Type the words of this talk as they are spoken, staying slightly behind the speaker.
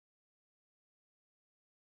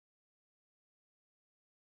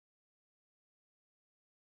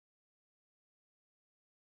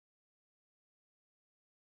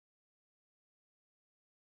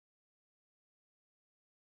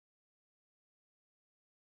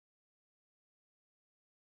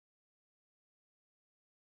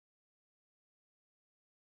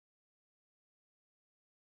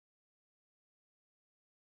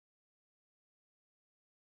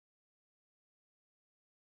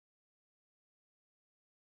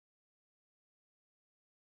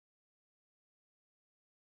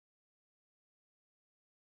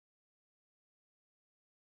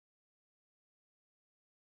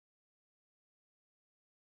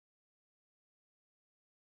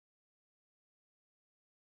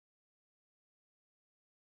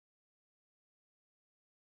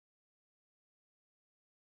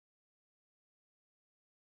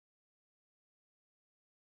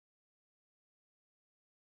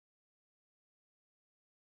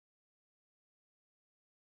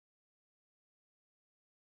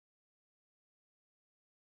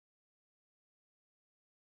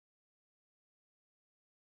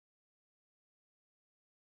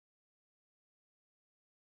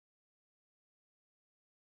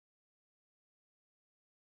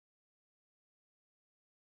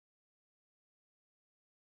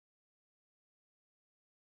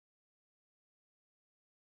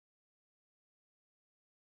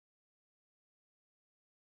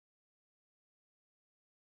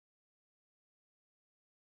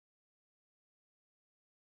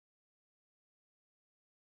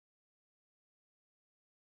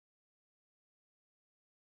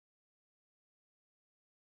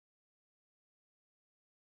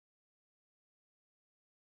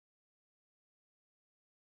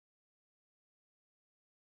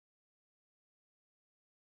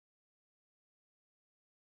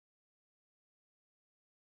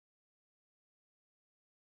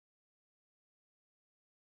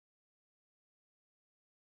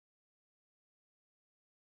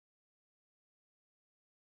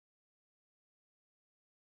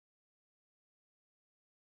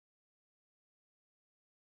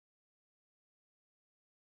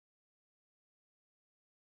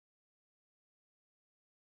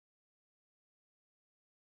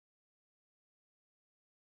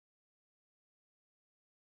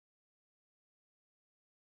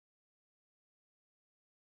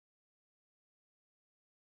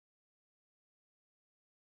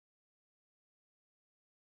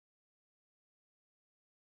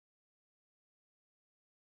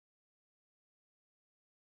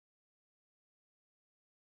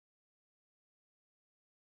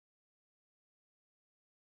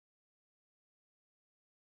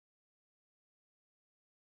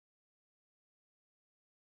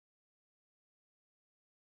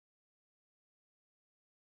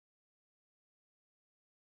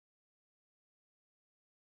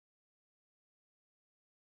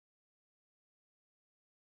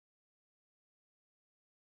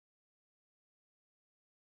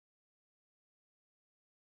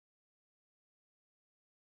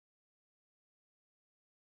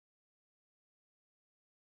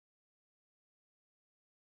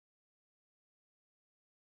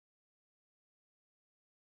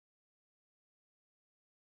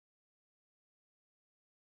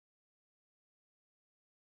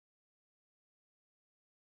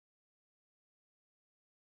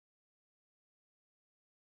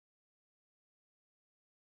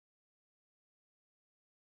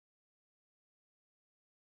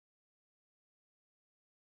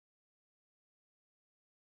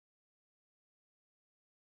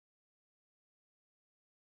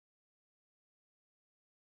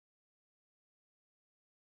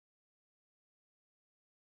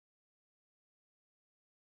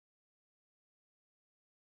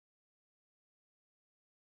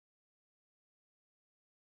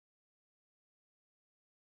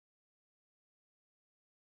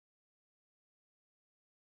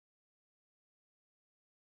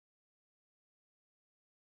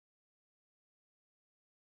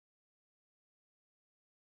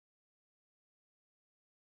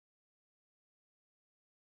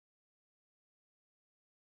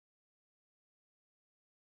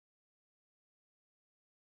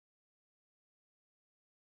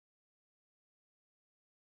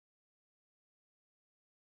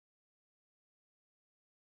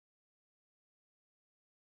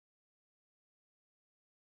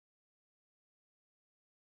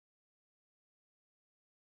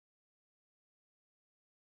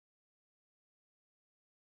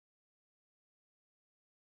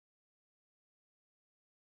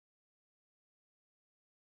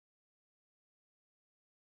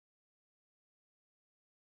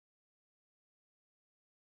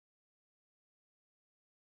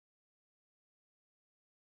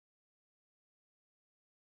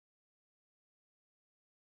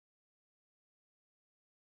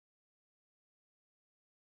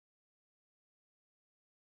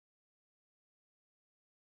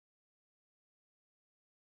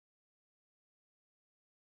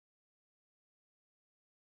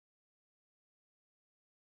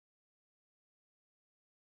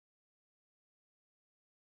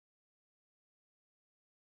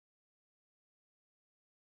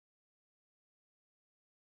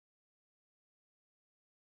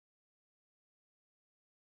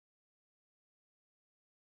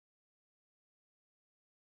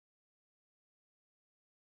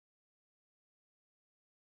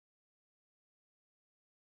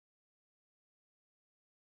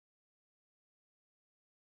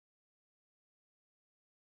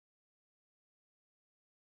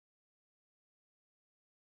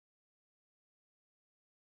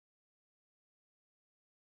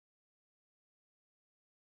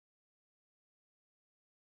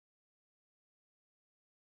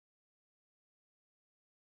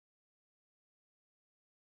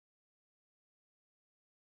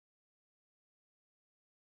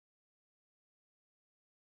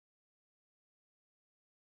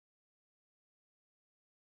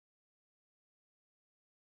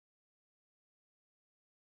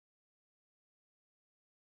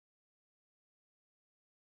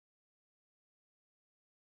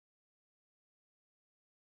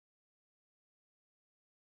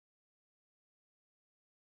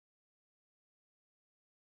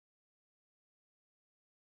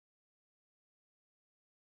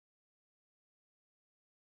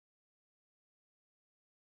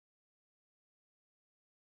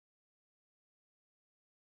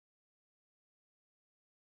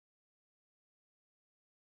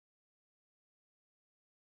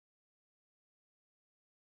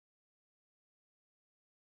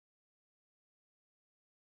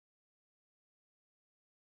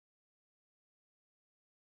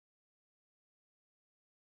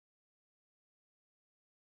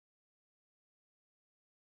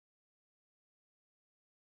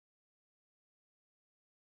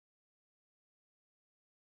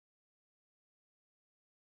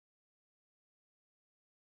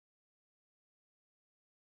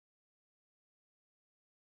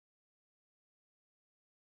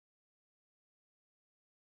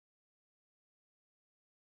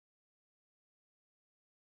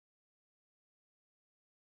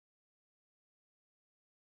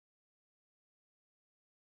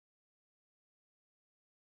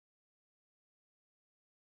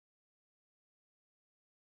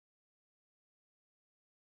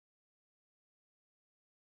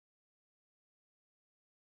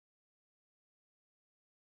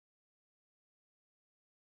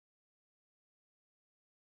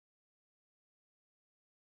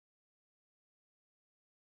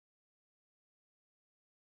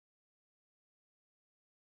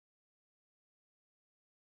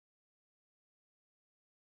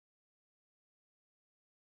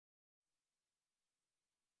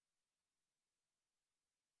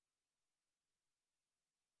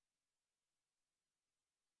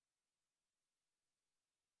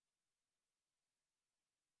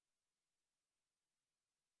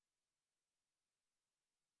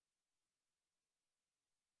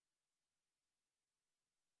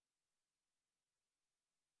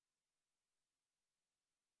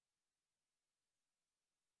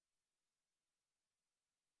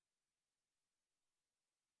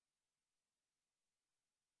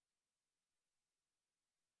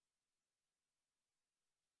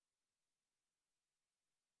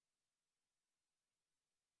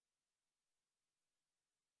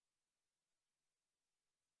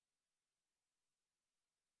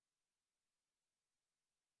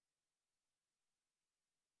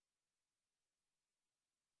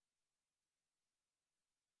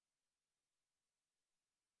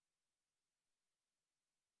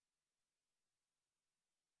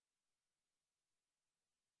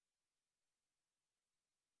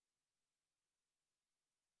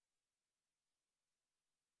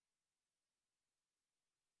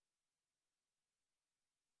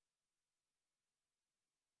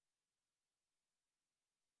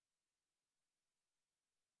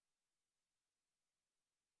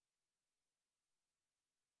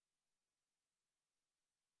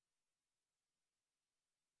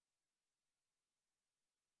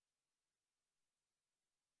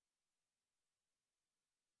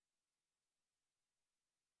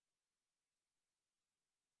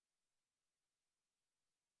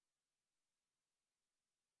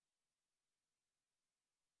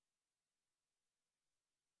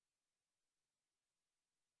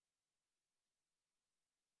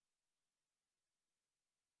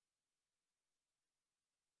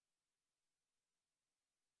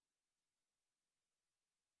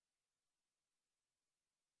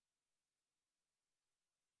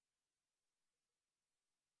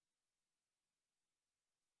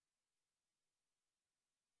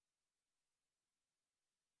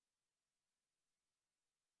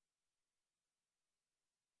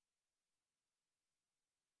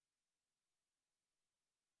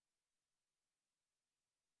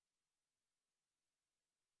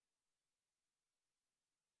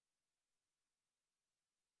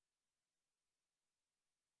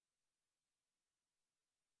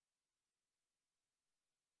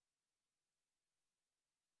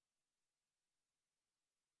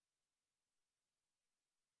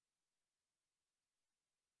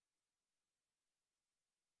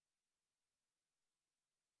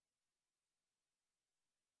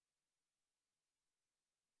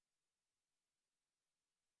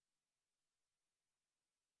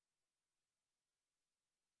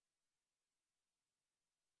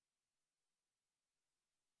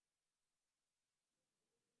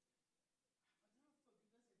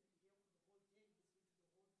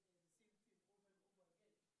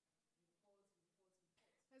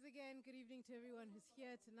again, good evening to everyone who's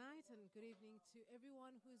here tonight, and good evening to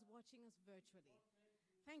everyone who's watching us virtually.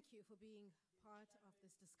 Thank you for being part of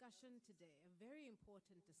this discussion today, a very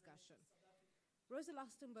important discussion. Rosa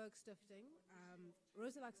Luxemburg Stiftung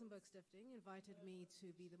invited me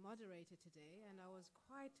to be the moderator today, and I was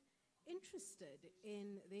quite interested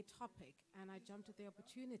in their topic, and I jumped at the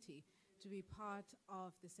opportunity to be part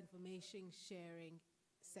of this information sharing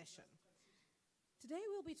session. Today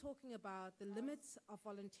we'll be talking about the limits of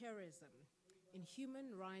voluntarism in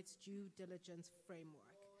human rights due diligence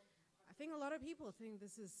framework. I think a lot of people think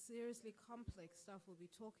this is seriously complex stuff we'll be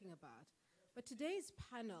talking about, but today's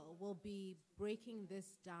panel will be breaking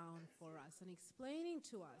this down for us and explaining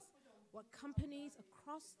to us what companies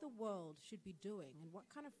across the world should be doing and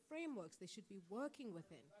what kind of frameworks they should be working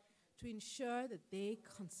within to ensure that they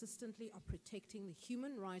consistently are protecting the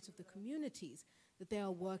human rights of the communities that they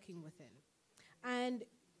are working within. And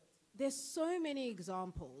there's so many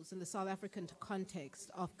examples in the South African context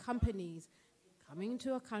of companies coming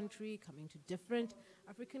to a country, coming to different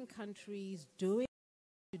African countries, doing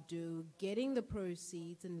what to do, getting the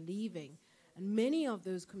proceeds and leaving. And many of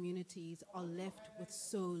those communities are left with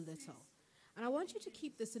so little. And I want you to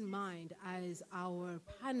keep this in mind as our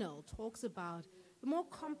panel talks about the more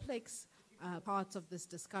complex parts of this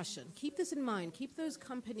discussion. Keep this in mind. Keep those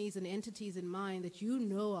companies and entities in mind that you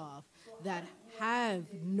know of that have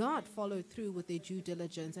not followed through with their due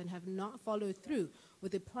diligence and have not followed through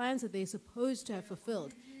with the plans that they're supposed to have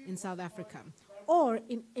fulfilled in South Africa or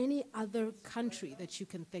in any other country that you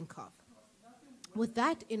can think of. With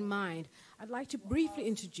that in mind, I'd like to briefly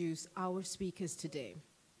introduce our speakers today.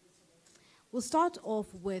 We'll start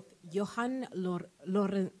off with Johan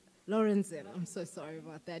Lorenzen. I'm so sorry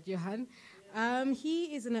about that, Johan.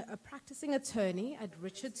 He is a practicing attorney at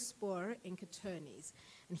Spoor Inc Attorneys,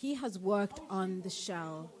 and he has worked on the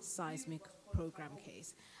Shell seismic program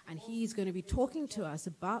case. And he's going to be talking to us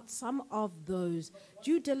about some of those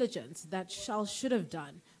due diligence that Shell should have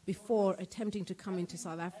done before attempting to come into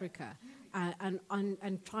South Africa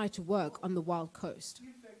and try to work on the Wild Coast.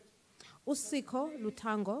 Sikho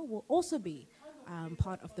Luthano will also be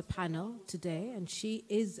part of the panel today, and she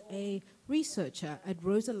is a researcher at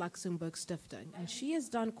Rosa Luxemburg Stiftung, and she has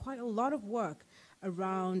done quite a lot of work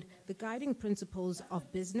around the guiding principles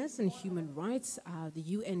of business and human rights, the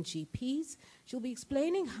UNGPs. She'll be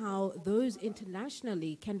explaining how those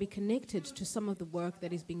internationally can be connected to some of the work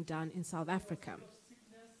that is being done in South Africa.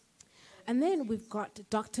 And then we've got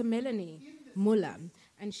Dr. Melanie Mueller,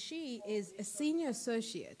 and she is a senior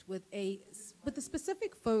associate with a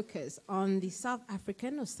specific focus on the South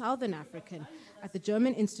African or Southern African at the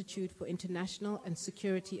German Institute for International and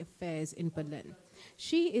Security Affairs in Berlin.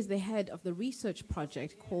 She is the head of the research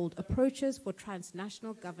project called Approaches for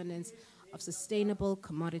Transnational Governance of Sustainable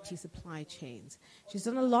Commodity Supply Chains. She's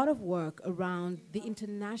done a lot of work around the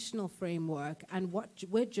international framework and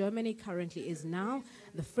where Germany currently is now,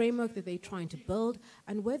 the framework that they're trying to build,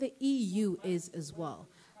 and where the EU is as well.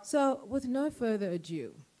 So with no further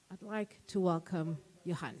ado, I'd like to welcome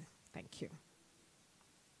Johan. Thank you.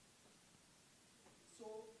 So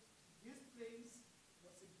this place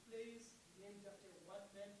was a place named after what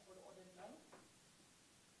man called Odenland?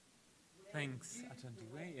 Thanks,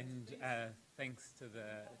 Athandiwe, and thanks to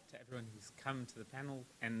everyone who's come to the panel.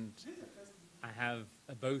 And I have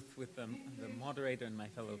both with the moderator and my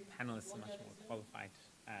fellow panelists a much more qualified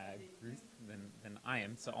group than I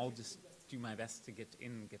am. So I'll just do my best to get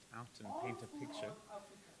in, get out, and paint a picture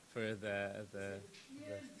for the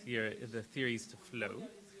theories to flow.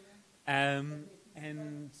 And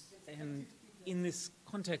in this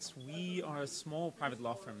context, we are a small private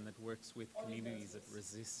law firm that works with communities that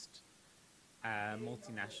resist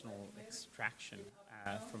multinational extraction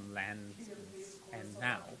from land and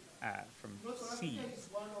now from seas.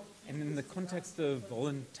 And in the context of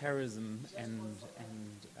voluntarism and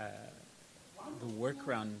the work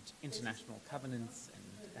around international covenants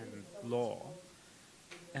and law,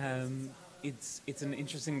 it's an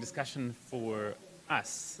interesting discussion for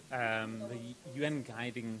us. The UN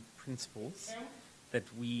guiding principles that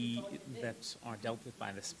are dealt with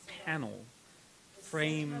by this panel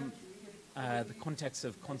frame the context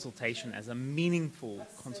of consultation as a meaningful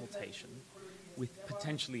consultation with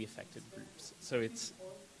potentially affected groups. So it's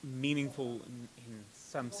meaningful in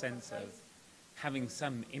some sense of having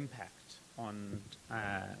some impact on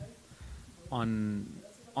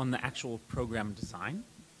the actual program design.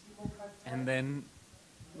 And then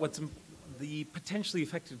the potentially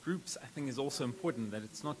affected groups, I think, is also important, that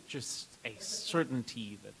it's not just a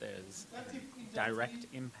certainty that there's a direct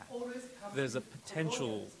impact. There's a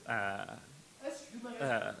potential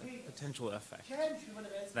potential effect. Can human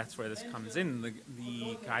rights That's where this comes in.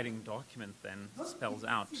 The guiding document then spells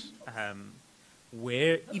out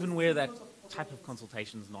where that type of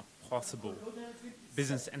consultation is not possible,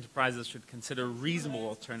 business enterprises should consider reasonable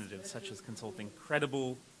alternatives such as consulting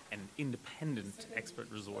credible and independent expert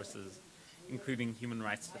resources, including human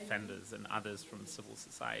rights defenders and others from civil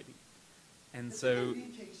society. And so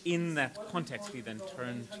in that context, we then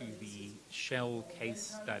turn to the Shell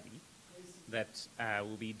case study that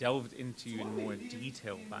will be delved into in more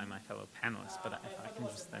detail by my fellow panelists, but if I can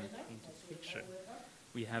just then paint a picture.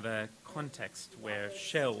 We have a context where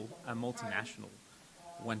Shell, a multinational,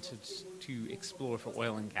 wanted to explore for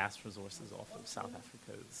oil and gas resources off of South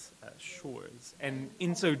Africa's shores. And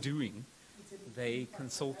in so doing, they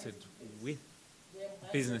consulted with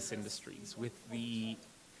business industries, with they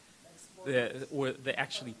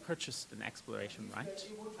actually purchased an exploration right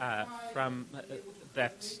from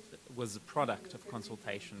that was a product of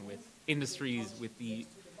consultation with industries, with the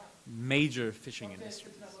major fishing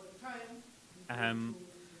industries.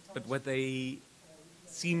 But what they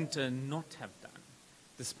seem to not have done,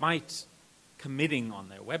 despite committing on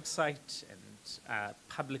their website and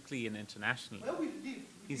publicly and internationally,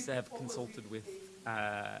 is to have consulted with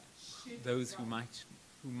those who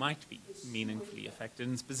might be meaningfully affected,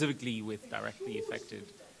 and specifically with directly affected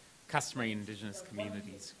customary indigenous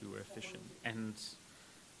communities who are fishing. And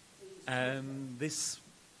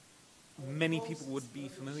many people would be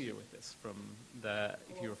familiar with this from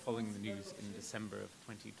if you were following the news in December of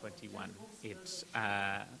 2021.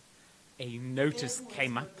 A notice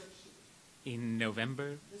came up in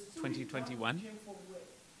November 2021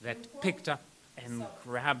 that picked up and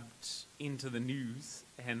grabbed into the news,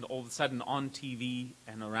 and all of a sudden on TV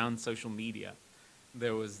and around social media,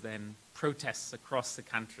 there was then protests across the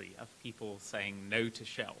country of people saying no to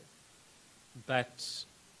Shell. But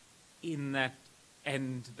in that,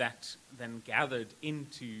 and that then gathered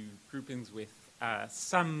into groupings with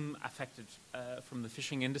some affected from the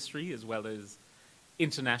fishing industry, as well as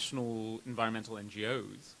international environmental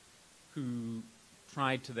NGOs, who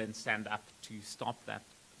tried to then stand up to stop that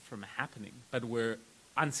from happening, but were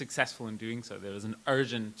unsuccessful in doing so. There was an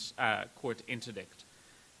urgent court interdict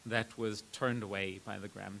that was turned away by the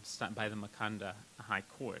Makanda High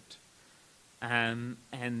Court. And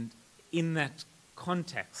in that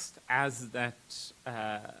context, as that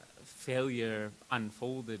failure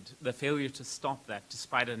unfolded, the failure to stop that,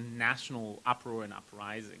 despite a national uproar and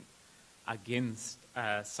uprising against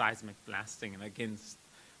seismic blasting and against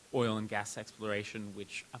oil and gas exploration,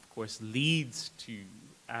 which of course leads to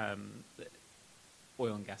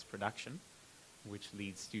oil and gas production, which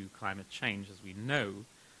leads to climate change, as we know.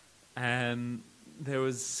 There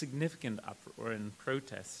was significant uproar and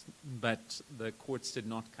protests, but the courts did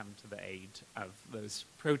not come to the aid of those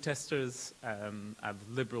protesters, of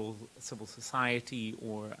liberal civil society,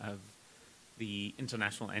 or of the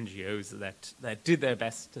international NGOs that did their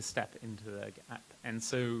best to step into the gap. And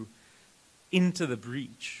so into the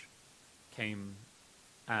breach came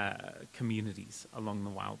communities along the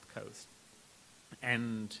Wild Coast.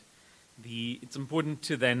 And it's important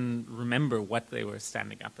to then remember what they were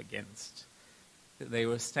standing up against. They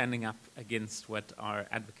were standing up against what our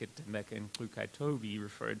advocate Tembeka Nklukaitobi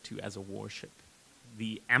referred to as a warship.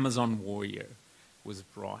 The Amazon warrior was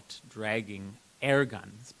brought dragging air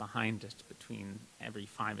guns behind it between every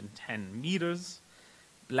 5 and 10 meters,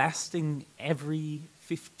 blasting every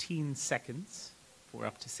 15 seconds for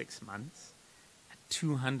up to 6 months at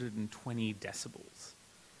 220 decibels.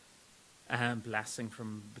 Blasting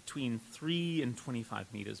from between 3 and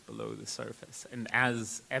 25 meters below the surface. And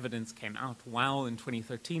as evidence came out, while in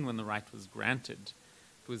 2013, when the right was granted,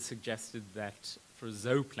 it was suggested that for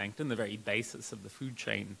zooplankton, the very basis of the food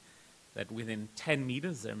chain, that within 10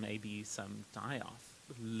 meters there may be some die-off.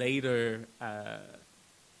 Later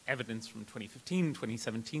evidence from 2015,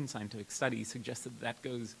 2017 scientific studies suggested that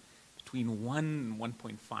goes between 1 and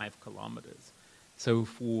 1.5 kilometers. So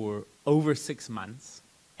for over 6 months,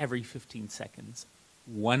 every 15 seconds,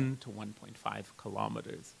 1 to 1.5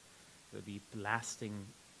 kilometers, there'll be blasting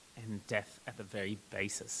and death at the very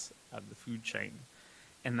basis of the food chain.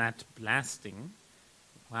 And that blasting,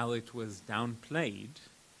 while it was downplayed,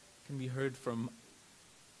 can be heard from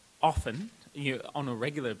often, on a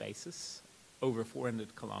regular basis, over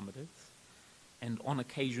 400 kilometers, and on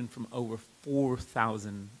occasion from over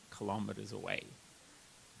 4,000 kilometers away.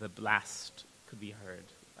 The blast could be heard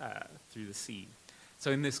through the sea. So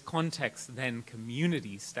in this context, then,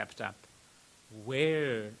 communities stepped up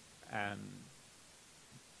where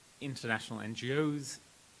international NGOs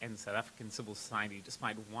and South African civil society,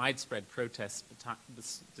 despite widespread protests,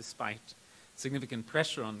 despite significant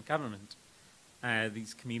pressure on government,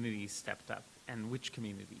 these communities stepped up, and which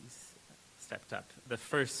communities stepped up. The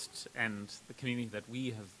first, and the community that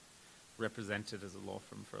we have represented as a law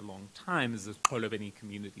firm for a long time, is the Xolobeni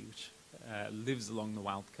community, which lives along the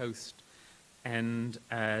Wild Coast, and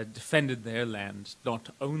defended their land not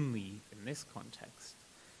only in this context,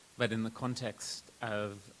 but in the context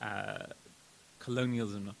of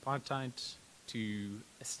colonialism and apartheid, to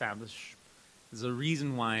establish. There's a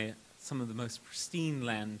reason why some of the most pristine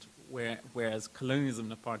land, whereas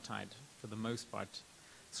colonialism and apartheid, for the most part,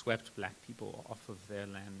 swept black people off of their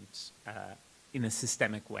land in a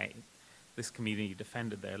systemic way. This community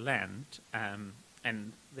defended their land,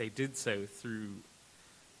 and they did so through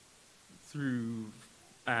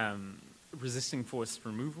resisting forced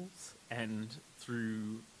removals, and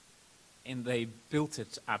they built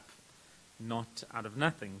it up not out of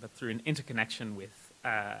nothing, but through an interconnection with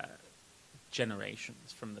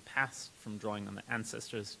generations from the past, from drawing on the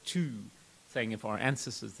ancestors, to saying if our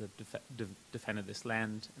ancestors have defended this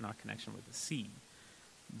land and our connection with the sea,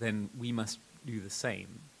 then we must do the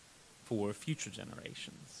same for future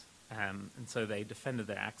generations. And so they defended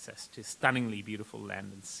their access to stunningly beautiful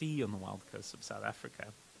land and sea on the wild coast of South Africa.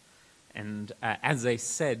 And as they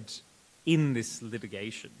said in this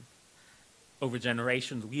litigation, over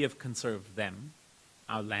generations we have conserved them,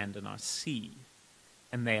 our land and our sea,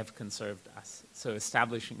 and they have conserved us. So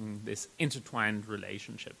establishing this intertwined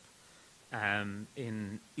relationship.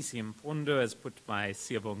 In Isiempondo, as put by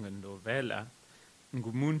Siyabonga Ndovela,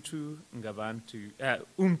 Ngumuntu Ngabantu,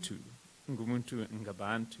 Umtu, Ngumuntu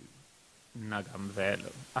Ngabantu,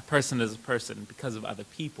 Nagamvelo. A person is a person because of other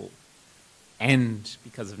people and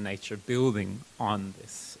because of nature, building on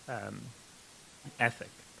this ethic.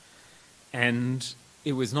 And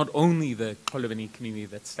it was not only the Xolobeni community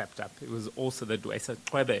that stepped up, it was also the Dwesa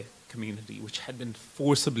Twebe community, which had been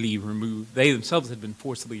forcibly removed. They themselves had been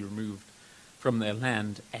forcibly removed from their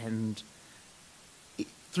land, and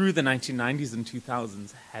through the 1990s and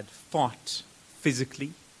 2000s had fought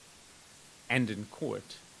physically and in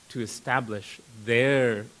court to establish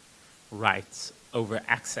their rights over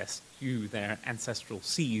access to their ancestral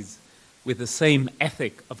seas with the same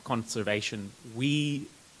ethic of conservation. We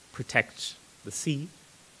protect the sea,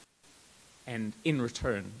 and in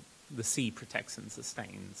return, the sea protects and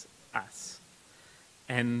sustains us.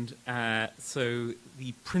 And so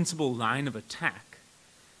the principal line of attack,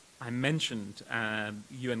 I mentioned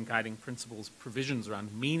UN guiding principles provisions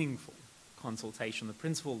around meaningful consultation. The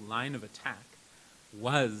principal line of attack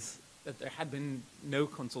was that there had been no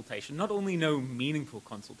consultation, not only no meaningful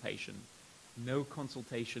consultation, no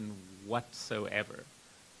consultation whatsoever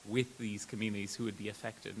with these communities who would be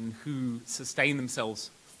affected and who sustain themselves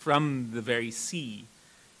from the very sea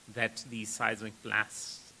that these seismic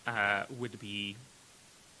blasts would be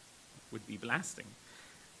blasting.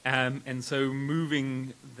 And so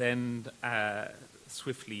moving then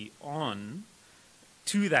swiftly on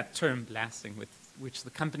to that term blasting, with which the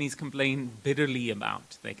companies complained bitterly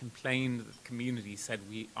about. They complained that the community said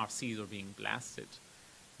our seas are being blasted.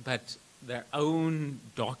 But their own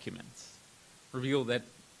documents reveal that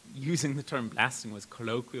using the term blasting was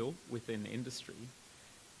colloquial within industry.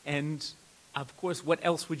 And of course, what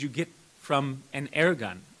else would you get from an air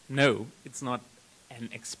gun? No, it's not an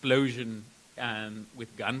explosion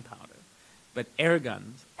with gunpowder, but air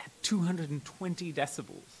guns at 220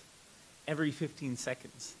 decibels every 15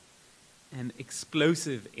 seconds. An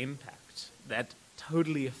explosive impact that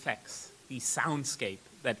totally affects the soundscape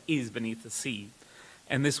that is beneath the sea.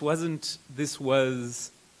 And this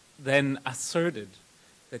was then asserted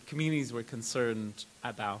that communities were concerned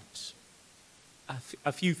about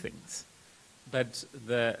a few things. But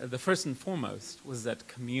the first and foremost was that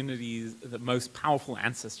communities, the most powerful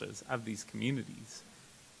ancestors of these communities,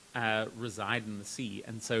 reside in the sea.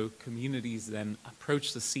 And so communities then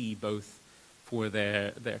approach the sea both for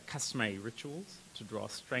their customary rituals to draw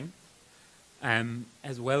strength,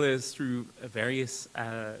 as well as through various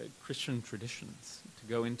Christian traditions to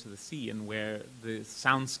go into the sea, and where the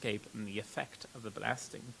soundscape and the effect of the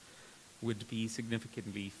blasting would be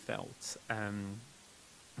significantly felt.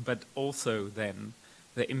 But also then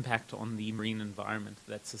the impact on the marine environment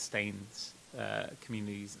that sustains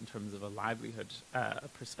communities in terms of a livelihood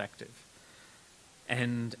perspective.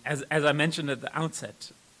 And as I mentioned at the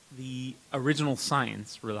outset, the original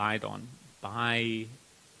science relied on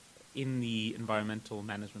in the environmental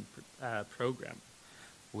management program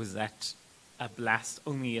was that a blast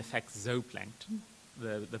only affects zooplankton,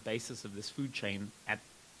 the basis of this food chain, at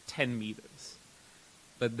 10 meters.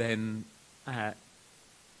 But then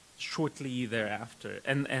shortly thereafter,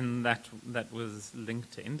 and that was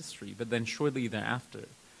linked to industry, but then shortly thereafter,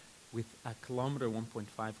 with a kilometer,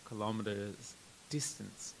 1.5 kilometers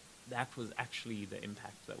distance, that was actually the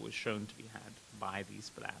impact that was shown to be had by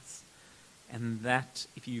these blasts. And that,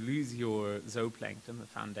 if you lose your zooplankton, the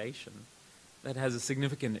foundation, that has a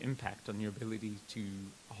significant impact on your ability to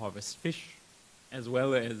harvest fish, as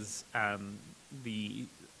well as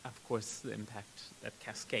of course, the impact that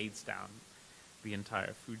cascades down the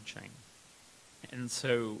entire food chain. And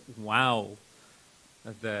so while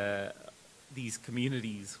these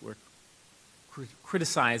communities were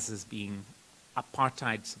criticized as being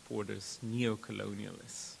apartheid supporters,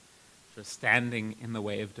 neo-colonialists, for standing in the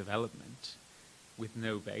way of development with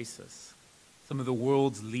no basis, some of the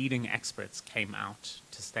world's leading experts came out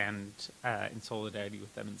to stand in solidarity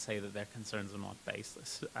with them and say that their concerns are not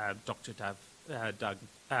baseless.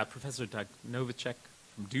 Professor Doug Novacek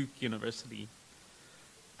from Duke University,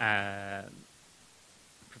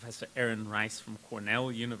 Professor Aaron Rice from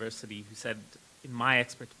Cornell University, who said, in my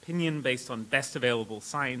expert opinion, based on best available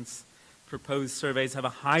science, proposed surveys have a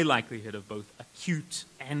high likelihood of both acute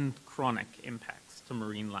and chronic impacts to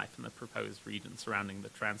marine life in the proposed region surrounding the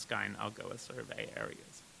Transkei and Algoa survey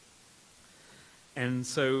areas. And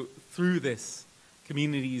so through this,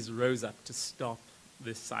 communities rose up to stop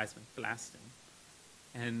this seismic blasting.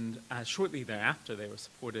 And shortly thereafter, they were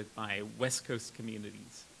supported by West Coast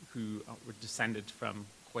communities who were descended from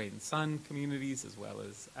Khoi and San communities, as well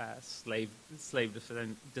as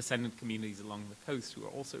slave-descendant communities along the coast who are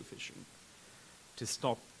also fishing, to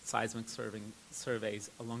stop seismic surveys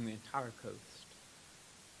along the entire coast.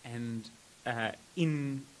 And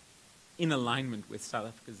in alignment with South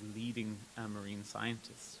Africa's leading marine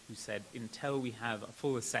scientists, who said, until we have a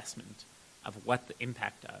full assessment of what the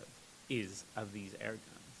impact is of these air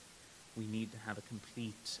guns, we need to have a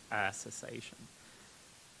complete cessation.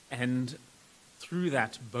 And through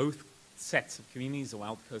that, both sets of communities, the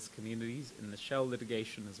Wild Coast communities in the Shell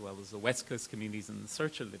litigation, as well as the West Coast communities in the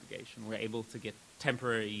Searcher litigation, were able to get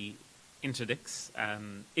temporary interdicts,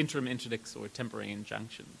 interim interdicts or temporary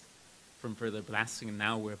injunctions from further blasting. And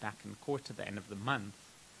now we're back in court at the end of the month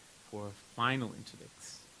for final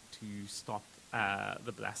interdicts to stop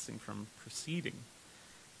the blasting from proceeding.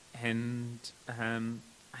 And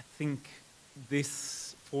I think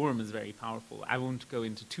this forum is very powerful. I won't go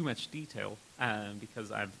into too much detail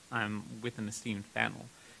because I'm with an esteemed panel.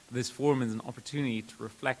 This forum is an opportunity to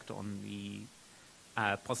reflect on the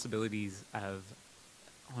possibilities of,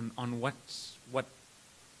 on what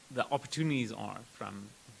the opportunities are from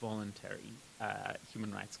voluntary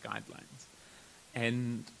human rights guidelines.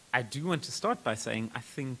 And I do want to start by saying I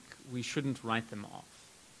think we shouldn't write them off.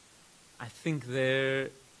 I think we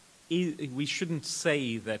shouldn't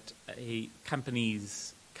say that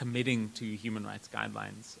companies committing to human rights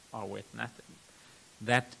guidelines are worth nothing.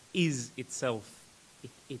 That is itself,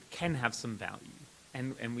 it can have some value,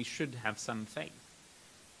 and we should have some faith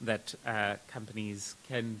that companies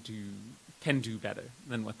can do better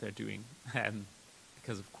than what they're doing,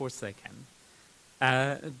 because of course they can.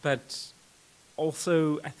 But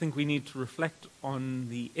also, I think we need to reflect on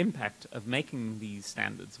the impact of making these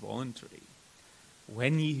standards voluntary.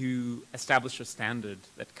 When you establish a standard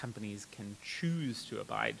that companies can choose to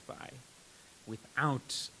abide by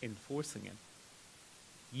without enforcing it,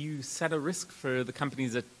 you set a risk for the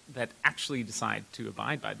companies that actually decide to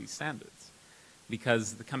abide by these standards,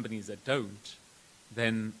 because the companies that don't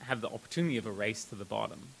then have the opportunity of a race to the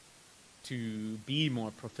bottom to be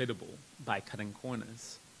more profitable by cutting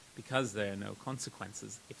corners, because there are no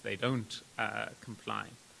consequences if they don't comply.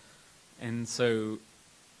 And so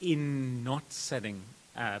in not setting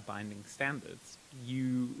binding standards,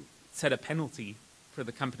 you set a penalty for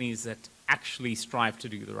the companies that actually strive to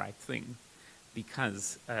do the right thing,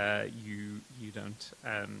 because you don't,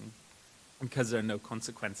 because there are no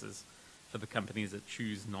consequences for the companies that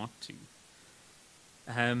choose not to.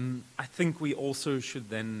 I think we also should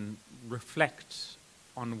then reflect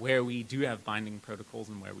on where we do have binding protocols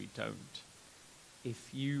and where we don't.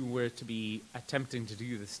 If you were to be attempting to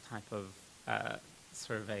do this type of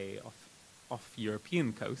survey off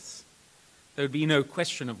European coasts, there would be no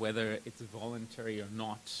question of whether it's voluntary or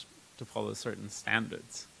not to follow certain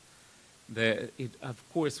standards. It, of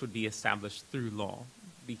course, would be established through law,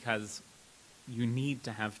 because you need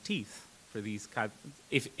to have teeth for these kinds.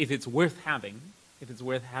 If it's worth having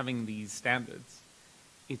these standards,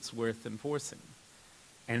 it's worth enforcing.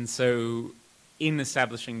 And so in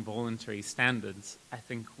establishing voluntary standards, I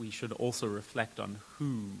think we should also reflect on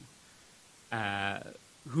who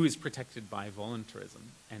is protected by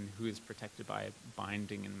voluntarism and who is protected by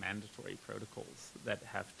binding and mandatory protocols that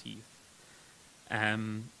have teeth.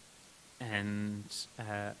 I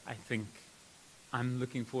think I'm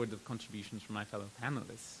looking forward to the contributions from my fellow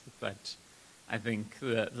panelists, but I think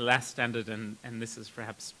the last standard, and this is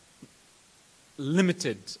perhaps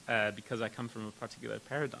limited because I come from a particular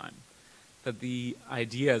paradigm, but the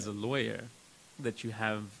idea as a lawyer that you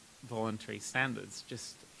have voluntary standards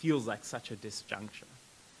just feels like such a disjuncture.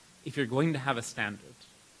 If you're going to have a standard,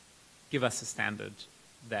 give us a standard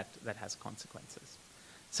that has consequences.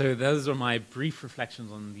 So those are my brief reflections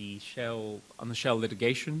on the Shell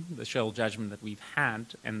litigation, the Shell judgment that we've had,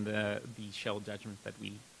 and the Shell judgment that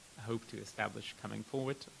we hope to establish coming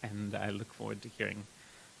forward. And I look forward to hearing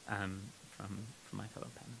from my fellow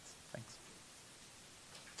panelists. Thanks.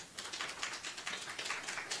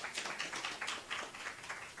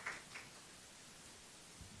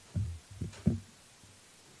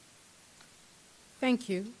 Thank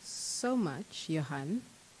you so much, Johan.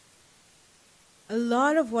 A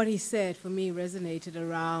lot of what he said for me resonated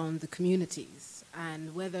around the communities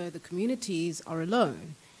and whether the communities are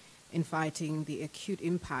alone in fighting the acute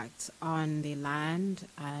impacts on the land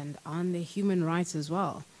and on their human rights as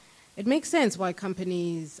well. It makes sense why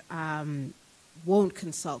companies won't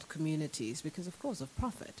consult communities because, of course, of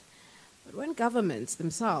profit. But when governments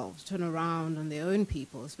themselves turn around on their own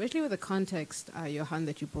people, especially with the context, Johan,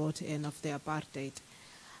 that you brought in of the apartheid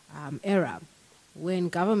era, when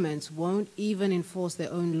governments won't even enforce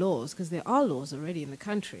their own laws, because there are laws already in the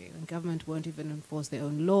country, and government won't even enforce their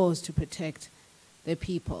own laws to protect their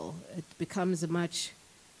people, it becomes a much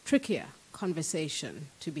trickier conversation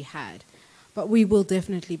to be had. But we will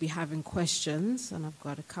definitely be having questions, and I've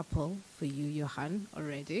got a couple for you, Johan,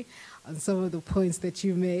 already, on some of the points that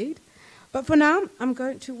you made. But for now, I'm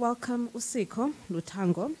going to welcome Sikho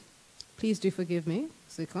Luthano. Please do forgive me,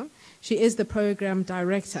 Sikho. She is the program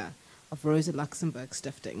director of Rosa Luxemburg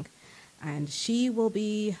Stiftung, and she will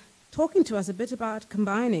be talking to us a bit about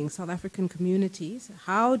combining South African communities.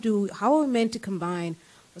 How are we meant to combine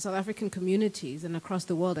with South African communities and across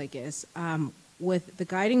the world, I guess, with the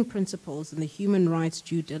guiding principles and the human rights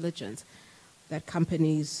due diligence that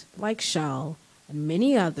companies like Shell and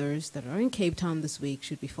many others that are in Cape Town this week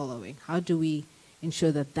should be following? How do we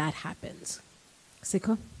ensure that that happens?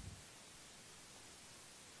 Sikho?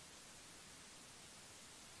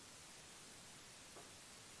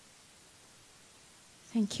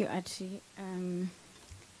 Thank you, Archie.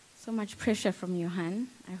 So much pressure from Johan.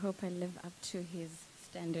 I hope I live up to his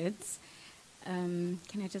standards. Can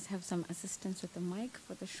I just have some assistance with the mic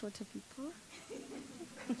for the shorter people?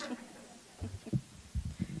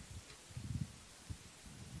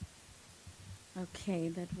 Okay,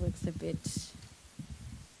 that works a bit.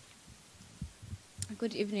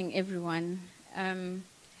 Good evening, everyone.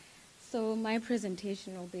 So my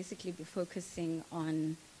presentation will basically be focusing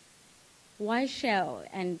on why Shell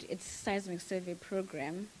and its seismic survey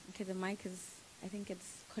program. Okay, the mic is, I think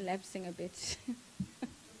it's collapsing a bit.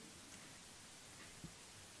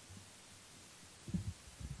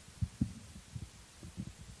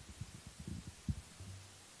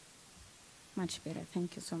 Much better,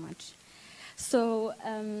 thank you so much. So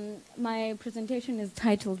my presentation is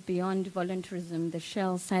titled Beyond Voluntarism, the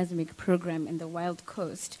Shell Seismic Program in the Wild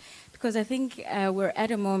Coast, because I think we're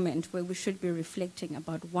at a moment where we should be reflecting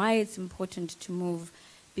about why it's important to move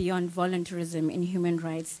beyond voluntarism in human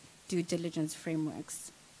rights due diligence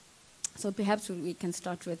frameworks. So perhaps we can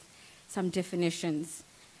start with some definitions.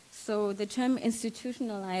 So the term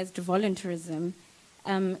institutionalized voluntarism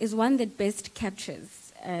is one that best captures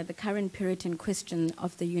the current period in question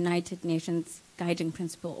of the United Nations Guiding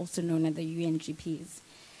Principle, also known as the UNGPs.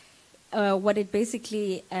 What it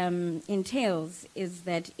basically entails is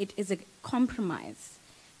that it is a compromise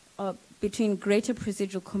between greater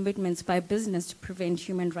procedural commitments by business to prevent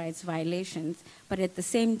human rights violations, but at the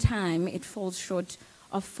same time, it falls short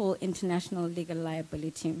of full international legal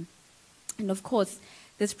liability. And of course,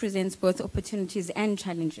 this presents both opportunities and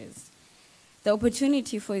challenges. The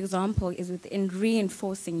opportunity, for example, is within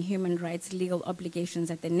reinforcing human rights legal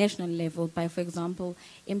obligations at the national level by, for example,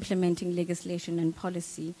 implementing legislation and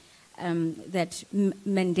policy that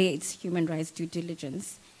mandates human rights due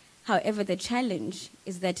diligence. However, the challenge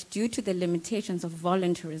is that due to the limitations of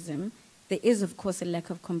voluntarism, there is, of course, a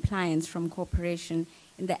lack of compliance from cooperation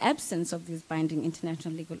in the absence of these binding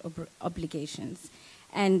international legal obligations.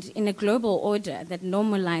 And in a global order that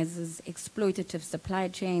normalizes exploitative supply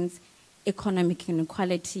chains, economic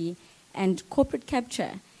inequality, and corporate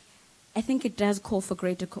capture, I think it does call for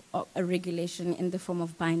greater regulation in the form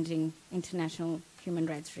of binding international human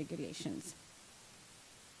rights regulations.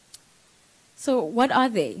 So what are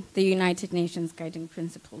they, the United Nations Guiding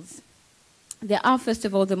Principles? They are, first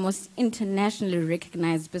of all, the most internationally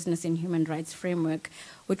recognized business and human rights framework,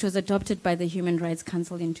 which was adopted by the Human Rights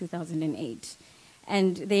Council in 2008.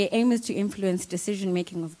 And their aim is to influence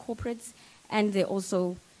decision-making of corporates and they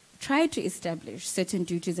also try to establish certain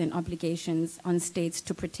duties and obligations on states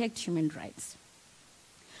to protect human rights.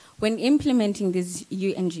 When implementing these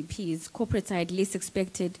UNGPs, corporates are at least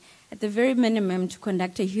expected, at the very minimum, to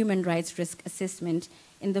conduct a human rights risk assessment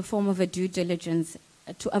in the form of a due diligence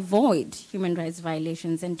to avoid human rights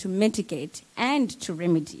violations and to mitigate and to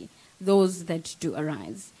remedy those that do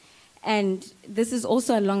arise. And this is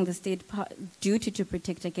also along the state duty to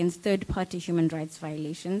protect against third-party human rights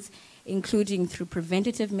violations, including through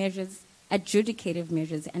preventative measures, adjudicative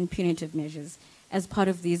measures, and punitive measures, as part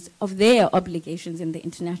of their obligations in the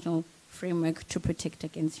international framework to protect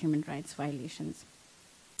against human rights violations.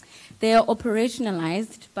 They are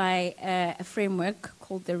operationalized by a framework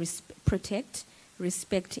called the Protect,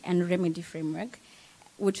 Respect, and Remedy framework,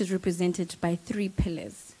 which is represented by 3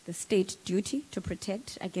 pillars: the state duty to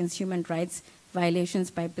protect against human rights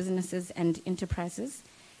violations by businesses and enterprises,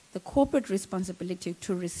 the corporate responsibility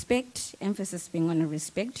to respect, emphasis being on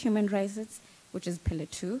respect human rights, which is pillar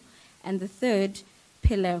 2, and the third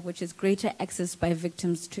pillar, which is greater access by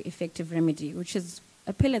victims to effective remedy, which is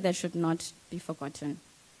a pillar that should not be forgotten.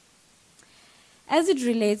 As it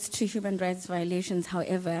relates to human rights violations,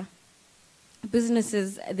 however,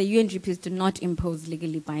 businesses, the UNGPs do not impose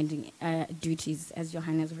legally binding duties, as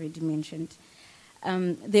Johan has already mentioned.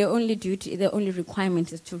 Their only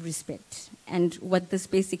requirement is to respect. And what this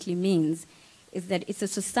basically means is that it's a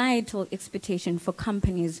societal expectation for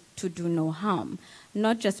companies to do no harm,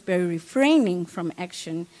 not just by refraining from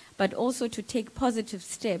action, but also to take positive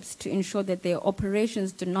steps to ensure that their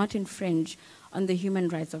operations do not infringe on the human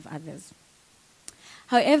rights of others.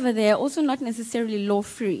 However, they are also not necessarily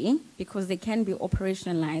law-free, because they can be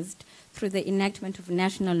operationalized through the enactment of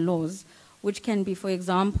national laws, which can be, for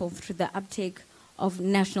example, through the uptake of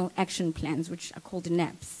national action plans, which are called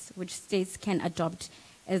NAPs, which states can adopt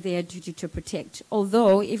as their duty to protect.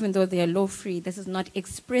 Although, even though they are law-free, this is not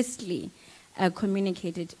expressly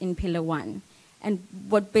communicated in Pillar 1. And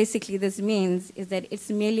what basically this means is that it's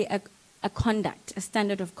merely a conduct, a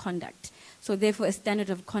standard of conduct. So therefore, a standard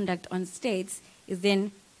of conduct on states is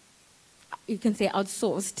then, you can say,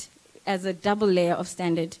 outsourced as a double layer of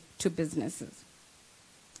standard to businesses.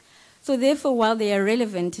 So therefore, while they are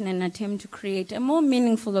relevant in an attempt to create a more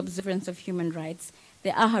meaningful observance of human rights,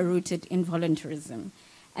 they are rooted in voluntarism.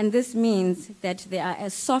 And this means that they are a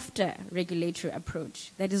softer regulatory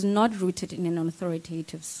approach that is not rooted in an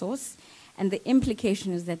authoritative source. And the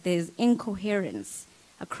implication is that there is incoherence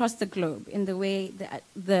across the globe in the way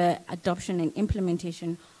the adoption and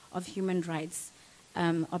implementation of human rights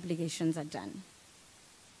obligations are done.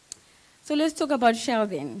 So let's talk about Shell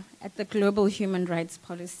then, at the global human rights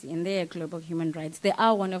policy and their global human rights. They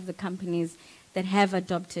are one of the companies that have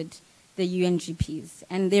adopted the UNGPs,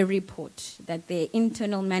 and they report that their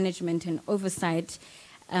internal management and oversight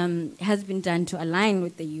has been done to align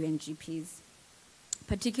with the UNGPs.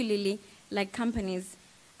 Particularly, like companies,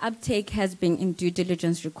 uptake has been in due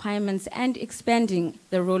diligence requirements and expanding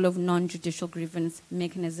the role of non-judicial grievance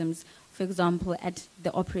mechanisms, for example, at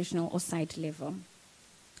the operational or site level.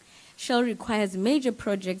 Shell requires major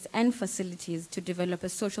projects and facilities to develop a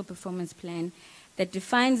social performance plan that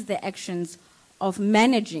defines the actions of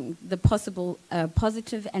managing the possible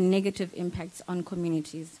positive and negative impacts on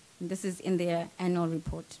communities. And this is in their annual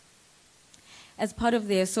report. As part of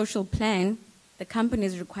their social plan, the company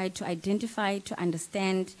is required to identify, to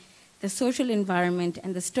understand the social environment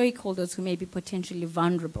and the stakeholders who may be potentially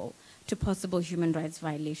vulnerable to possible human rights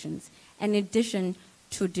violations. In addition,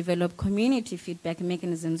 to develop community feedback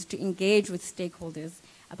mechanisms to engage with stakeholders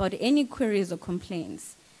about any queries or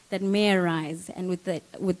complaints that may arise, and with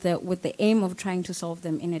the aim of trying to solve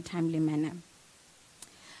them in a timely manner.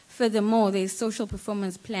 Furthermore, the social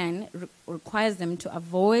performance plan requires them to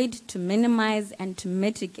avoid, to minimize, and to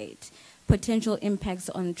mitigate potential impacts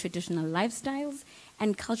on traditional lifestyles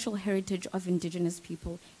and cultural heritage of indigenous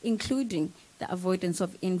people, including the avoidance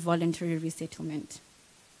of involuntary resettlement.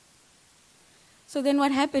 So then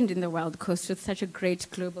what happened in the Wild Coast with such a great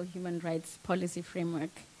global human rights policy framework?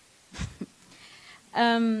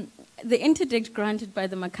 The interdict granted by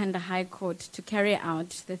the Makhanda High Court to carry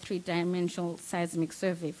out the 3-dimensional seismic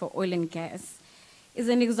survey for oil and gas is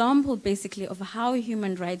an example basically of how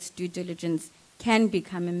human rights due diligence can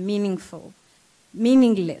become a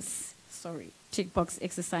meaningless tick box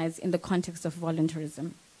exercise in the context of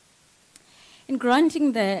voluntarism. In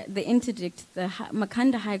granting the interdict, the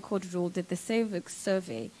Makhanda High Court ruled that the seismic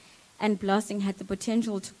survey and blasting had the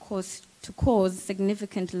potential to cause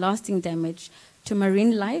significant lasting damage to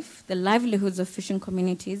marine life, the livelihoods of fishing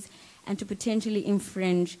communities, and to potentially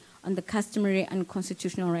infringe on the customary and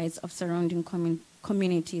constitutional rights of surrounding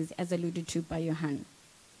communities, as alluded to by Johan.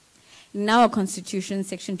 In our Constitution,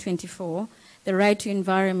 Section 24, the right to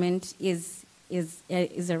environment is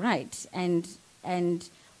a right, and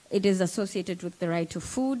it is associated with the right to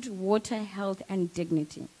food, water, health, and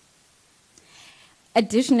dignity.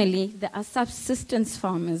 Additionally, there are subsistence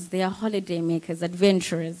farmers, they are holiday makers,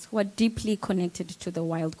 adventurers, who are deeply connected to the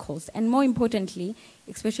wild coast. And more importantly,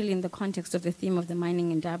 especially in the context of the theme of the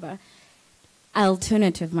mining indaba,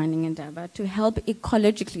 alternative mining indaba, to help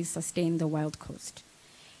ecologically sustain the wild coast.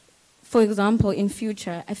 For example, in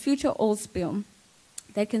future, a future oil spill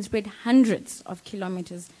that can spread hundreds of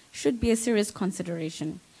kilometers should be a serious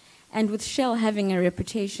consideration. And with Shell having a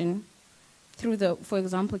reputation through for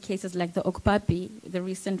example, cases like the Okpapi, the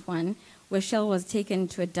recent one, where Shell was taken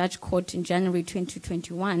to a Dutch court in January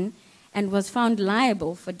 2021 and was found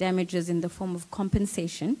liable for damages in the form of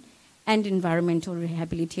compensation and environmental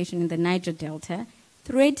rehabilitation in the Niger Delta,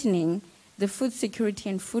 threatening the food security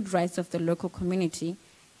and food rights of the local community,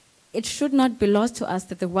 it should not be lost to us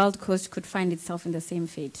that the wild coast could find itself in the same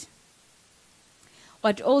fate.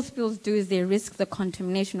 What oil spills do is they risk the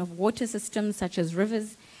contamination of water systems such as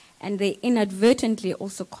rivers, and they inadvertently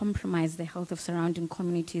also compromise the health of surrounding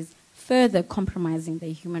communities, further compromising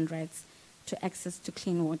their human rights to access to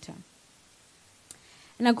clean water.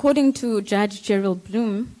 And according to Judge Gerald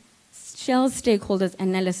Bloom, Shell's stakeholders'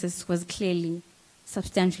 analysis was clearly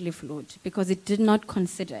substantially flawed because it did not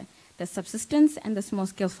consider the subsistence and the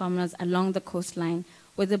small-scale farmers along the coastline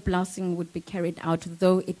where the blasting would be carried out,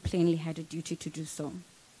 though it plainly had a duty to do so.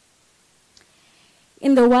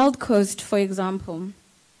 In the Wild Coast, for example,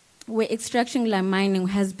 where extraction like mining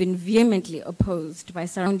has been vehemently opposed by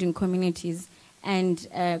surrounding communities and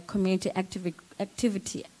community activist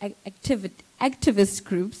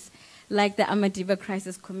groups like the Athandiwe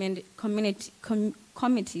Crisis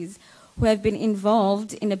Committees, who have been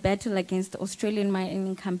involved in a battle against the Australian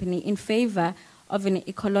mining company in favor of an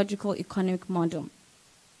ecological economic model.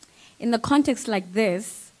 In the context like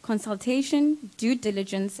this, consultation, due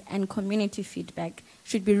diligence, and community feedback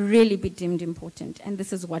should really be deemed important, and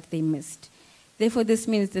this is what they missed. Therefore, this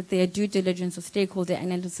means that their due diligence or stakeholder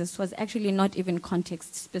analysis was actually not even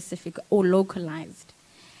context-specific or localized.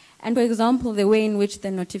 And for example, the way in which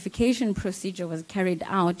the notification procedure was carried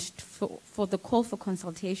out for the call for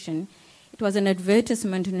consultation, it was an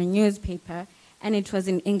advertisement in a newspaper, and it was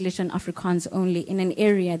in English and Afrikaans only in an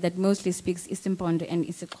area that mostly speaks isiMpondo and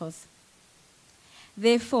isiXhosa.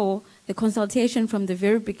 Therefore, the consultation from the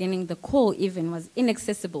very beginning, the call even, was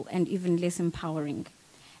inaccessible and even less empowering.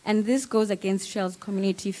 And this goes against Shell's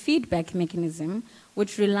community feedback mechanism,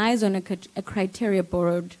 which relies on a criteria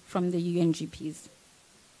borrowed from the UNGPs.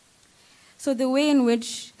 So the way in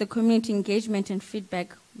which the community engagement and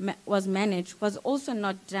feedback was managed was also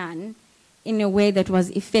not done in a way that was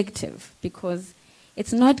effective, because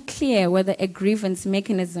it's not clear whether a grievance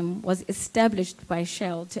mechanism was established by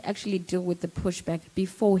Shell to actually deal with the pushback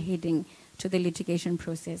before heading to the litigation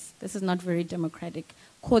process. This is not very democratic.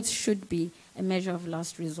 Courts should be a measure of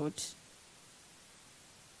last resort.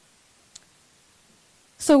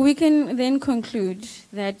 So we can then conclude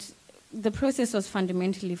that the process was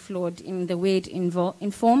fundamentally flawed in the way it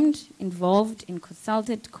informed, involved, and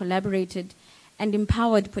consulted, collaborated, and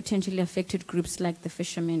empowered potentially affected groups like the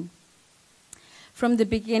fishermen. From the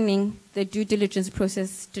beginning, the due diligence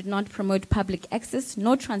process did not promote public access,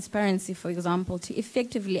 nor transparency, for example, to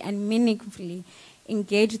effectively and meaningfully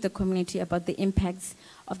engage the community about the impacts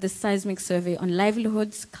of the seismic survey on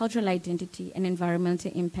livelihoods, cultural identity, and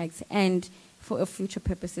environmental impacts, and for future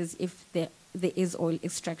purposes if there is oil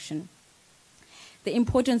extraction. The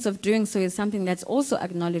importance of doing so is something that's also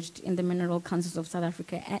acknowledged in the Mineral Councils of South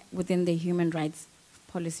Africa within the human rights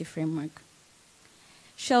policy framework.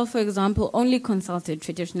 Shell, for example, only consulted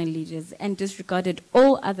traditional leaders and disregarded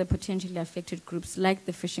all other potentially affected groups like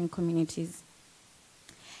the fishing communities.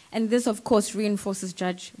 And this, of course, reinforces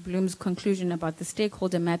Judge Bloom's conclusion about the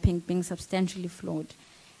stakeholder mapping being substantially flawed.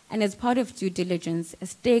 And as part of due diligence, a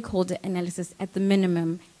stakeholder analysis at the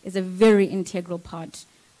minimum is a very integral part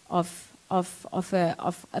of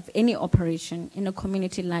any operation in a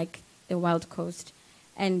community like the Wild Coast.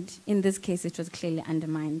 And in this case, it was clearly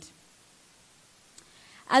undermined.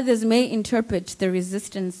 Others may interpret the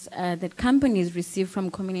resistance that companies receive from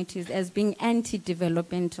communities as being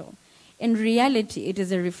anti-developmental. In reality, it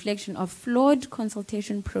is a reflection of flawed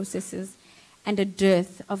consultation processes and a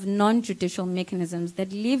dearth of non-judicial mechanisms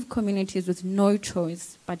that leave communities with no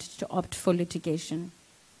choice but to opt for litigation.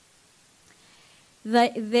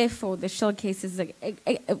 Therefore, the Shell case is a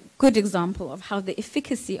good example of how the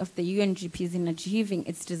efficacy of the UNGPs in achieving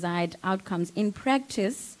its desired outcomes in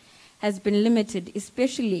practice has been limited,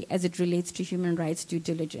 especially as it relates to human rights due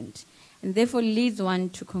diligence. and therefore leads one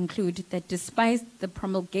to conclude that despite the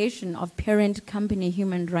promulgation of parent company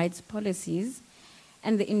human rights policies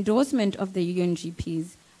and the endorsement of the UNGPs,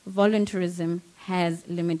 voluntarism has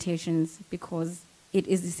limitations because it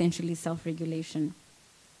is essentially self-regulation.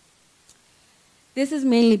 This is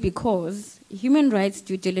mainly because human rights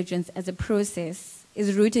due diligence as a process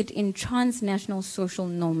is rooted in transnational social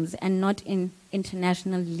norms and not in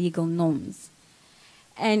international legal norms.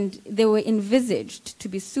 And they were envisaged to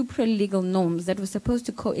be supra-legal norms that were supposed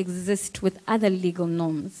to coexist with other legal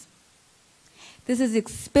norms. This is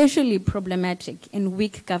especially problematic in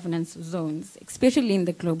weak governance zones, especially in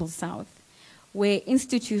the global south, where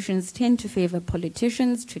institutions tend to favor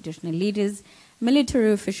politicians, traditional leaders,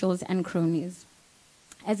 military officials, and cronies.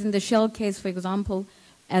 As in the Shell case, for example,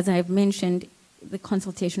 as I've mentioned, the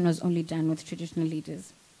consultation was only done with traditional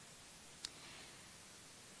leaders.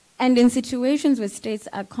 And in situations where states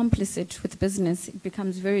are complicit with business, it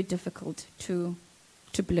becomes very difficult to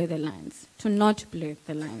blur the lines, to not blur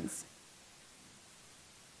the lines.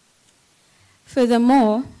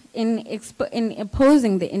 Furthermore, in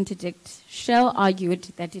opposing the interdict, Shell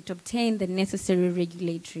argued that it obtained the necessary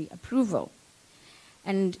regulatory approval,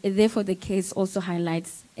 and therefore the case also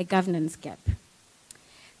highlights a governance gap.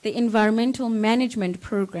 The environmental management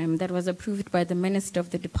program that was approved by the Minister of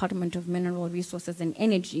the Department of Mineral Resources and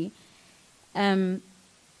Energy,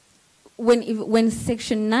 when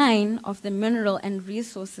Section 9 of the Mineral and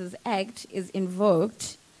Resources Act is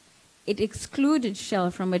invoked, it excluded Shell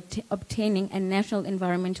from obtaining a National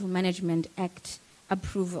Environmental Management Act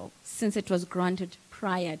approval since it was granted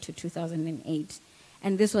prior to 2008.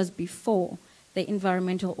 And this was before the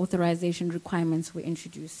environmental authorization requirements were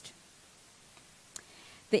introduced.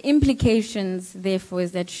 The implications, therefore,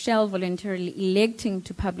 is that Shell voluntarily electing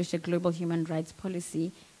to publish a global human rights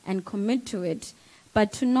policy and commit to it,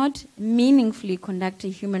 but to not meaningfully conduct a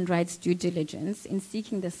human rights due diligence in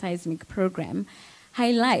seeking the seismic program,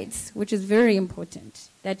 highlights, which is very important,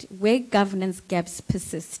 that where governance gaps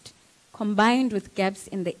persist, combined with gaps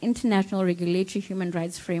in the international regulatory human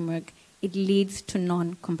rights framework, it leads to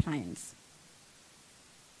non-compliance.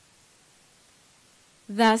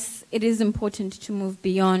 Thus, it is important to move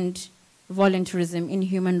beyond voluntarism in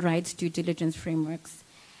human rights due diligence frameworks.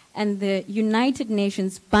 And the United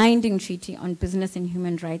Nations Binding Treaty on Business and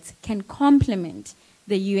Human Rights can complement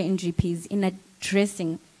the UNGPs in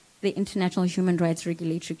addressing the international human rights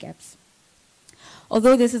regulatory gaps.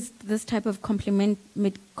 Although this type of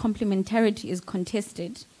complementarity is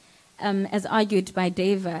contested, as argued by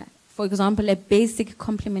Deva, for example, a basic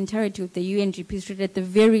complementarity with the UNGPs should at the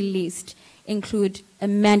very least include a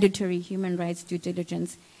mandatory human rights due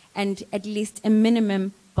diligence and at least a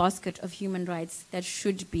minimum basket of human rights that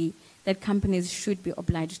companies should be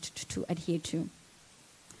obliged to adhere to.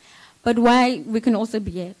 But why we can also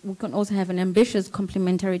have an ambitious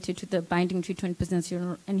complementarity to the Binding Treaty on Business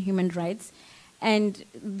and Human Rights, and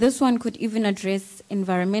this one could even address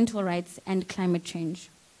environmental rights and climate change.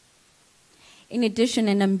 In addition,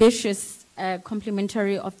 an ambitious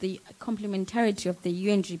complementarity of the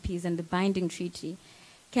UNGPs and the Binding Treaty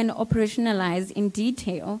can operationalize in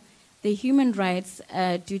detail the human rights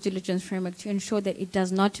due diligence framework to ensure that it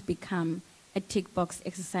does not become a tick box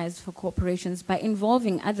exercise for corporations by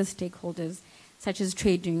involving other stakeholders, such as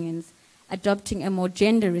trade unions, adopting a more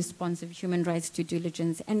gender-responsive human rights due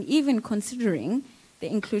diligence, and even considering the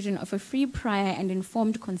inclusion of a free, prior, and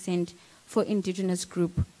informed consent for indigenous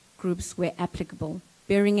groups where applicable,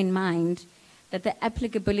 bearing in mind that the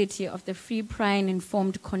applicability of the free, prior, and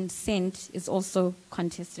informed consent is also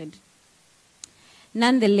contested.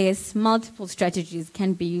 Nonetheless, multiple strategies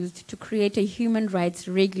can be used to create a human rights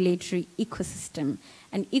regulatory ecosystem,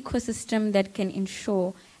 an ecosystem that can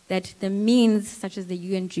ensure that the means, such as the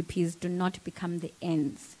UNGPs, do not become the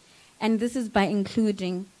ends. And this is by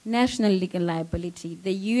including national legal liability,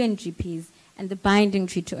 the UNGPs, and the Binding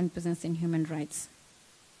Treaty on Business and Human Rights.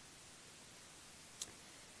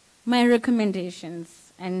 My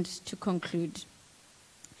recommendations, and to conclude.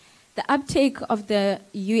 The uptake of the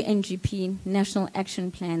UNGP national action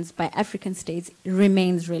plans by African states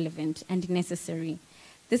remains relevant and necessary.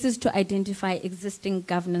 This is to identify existing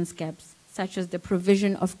governance gaps, such as the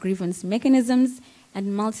provision of grievance mechanisms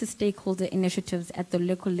and multi-stakeholder initiatives at the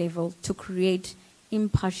local level to create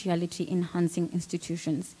impartiality-enhancing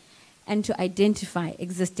institutions, and to identify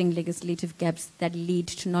existing legislative gaps that lead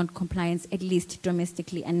to non-compliance, at least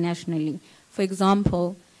domestically and nationally. For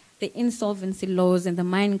example, the insolvency laws and the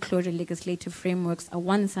mine closure legislative frameworks are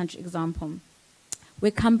one such example,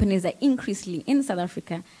 where companies are increasingly in South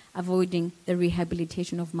Africa avoiding the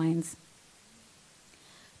rehabilitation of mines.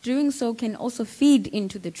 doing so can also feed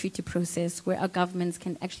into the treaty process where our governments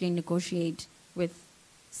can actually negotiate with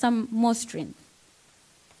some more strength.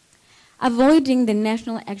 Avoiding the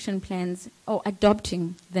national action plans or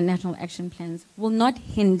adopting the national action plans will not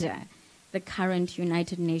hinder the current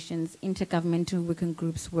United Nations Intergovernmental Working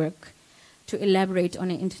Group's work to elaborate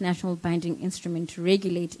on an international binding instrument to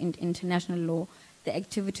regulate in international law the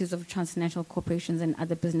activities of transnational corporations and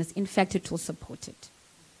other business. In fact, it will support it.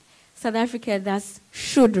 South Africa thus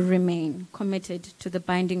should remain committed to the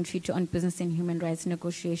binding Treaty on Business and Human Rights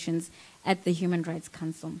negotiations at the Human Rights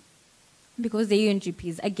Council, because the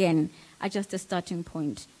UNGPs, again, are just a starting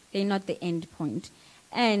point. They're not the end point.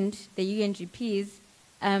 And the UNGPs,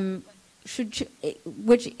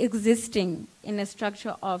 which existing in a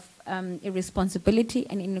structure of irresponsibility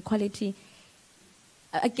and inequality,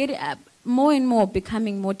 get more and more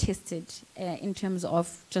becoming more tested in terms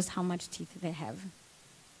of just how much teeth they have.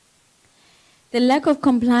 The lack of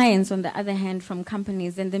compliance, on the other hand, from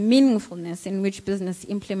companies and the meaningfulness in which business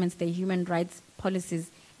implements their human rights policies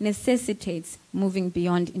necessitates moving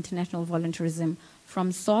beyond international voluntarism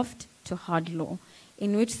from soft to hard law,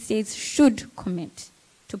 in which states should commit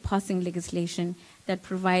to passing legislation that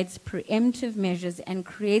provides preemptive measures and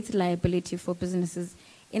creates liability for businesses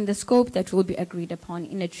in the scope that will be agreed upon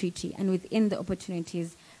in a treaty and within the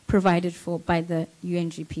opportunities provided for by the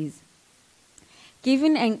UNGPs.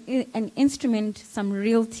 Giving an instrument some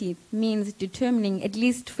real teeth means determining, at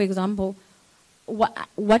least, for example,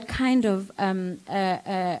 what kind of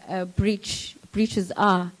breaches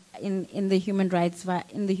are in the human rights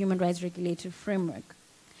regulatory framework.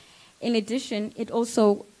 In addition, it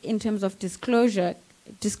also, in terms of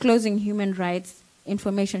disclosing human rights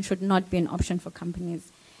information should not be an option for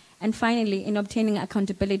companies. And finally, in obtaining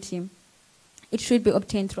accountability, it should be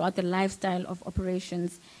obtained throughout the lifestyle of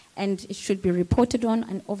operations, and it should be reported on,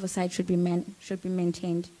 and oversight should be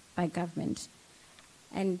maintained by government.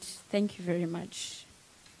 And thank you very much.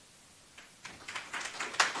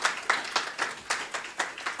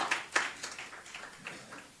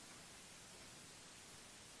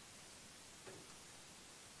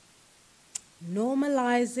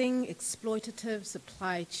 Normalizing exploitative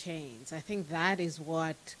supply chains. I think that is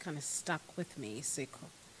what kind of stuck with me, Sikho.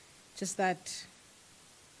 Just that,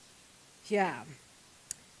 yeah.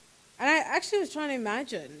 And I actually was trying to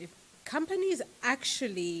imagine if companies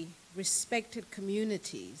actually respected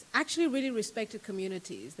communities, actually really respected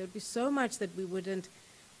communities, there would be so much that we wouldn't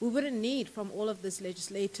need from all of this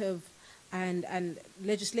legislative and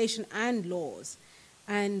legislation and laws.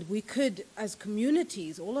 And we could, as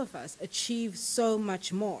communities, all of us, achieve so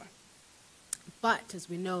much more. But, as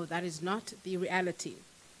we know, that is not the reality.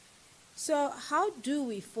 So how do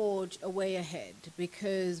we forge a way ahead?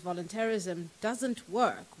 Because voluntarism doesn't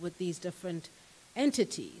work with these different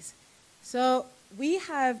entities. So we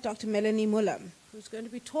have Dr. Melanie Mueller, who's going to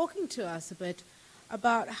be talking to us a bit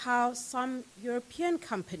about how some European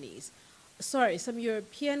countries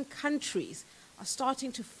are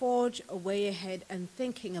starting to forge a way ahead and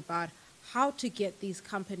thinking about how to get these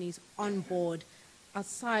companies on board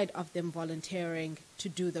outside of them volunteering to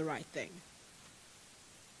do the right thing.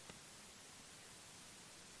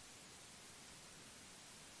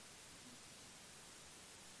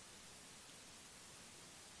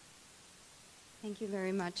 Thank you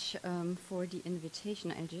very much for the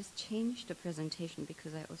invitation. I'll just change the presentation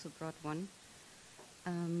because I also brought one.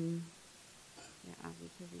 Here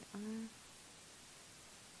we are.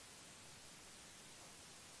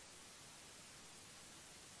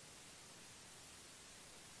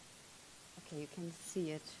 Okay, you can see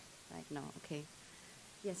it right now. Okay.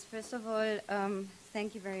 Yes, first of all,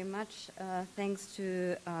 thank you very much. Thanks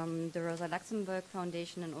to the Rosa Luxemburg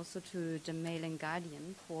Foundation and also to the Mail and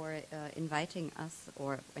Guardian for inviting us,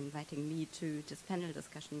 or inviting me, to this panel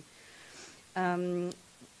discussion. I'm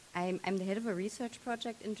the head of a research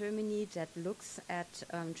project in Germany that looks at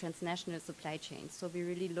transnational supply chains. So we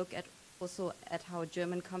really look at also at how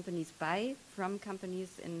German companies buy from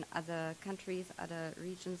companies in other countries, other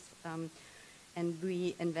regions, and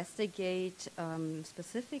we investigate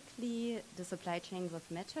specifically the supply chains of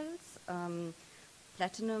metals,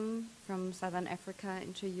 platinum from Southern Africa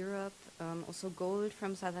into Europe, also gold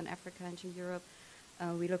from Southern Africa into Europe.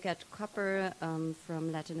 We look at copper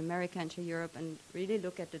from Latin America into Europe and really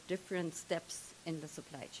look at the different steps in the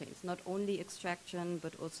supply chains, not only extraction,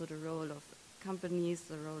 but also the role of companies,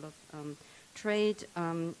 the role of trade,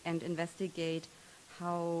 and investigate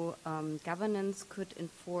how governance could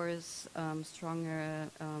enforce stronger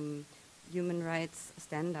human rights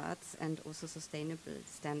standards and also sustainable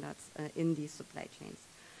standards in these supply chains.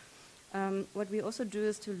 What we also do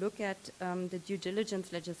is to look at the due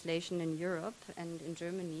diligence legislation in Europe and in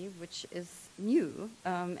Germany, which is new,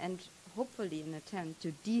 and hopefully an attempt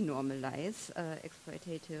to denormalize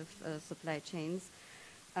exploitative supply chains.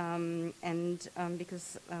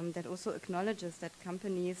 Because that also acknowledges that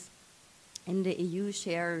companies in the EU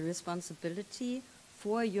share a responsibility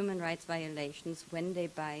for human rights violations when they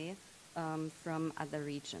buy from other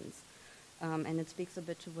regions. And it speaks a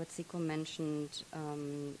bit to what Sikho mentioned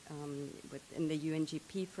in the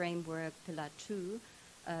UNGP framework, Pillar 2,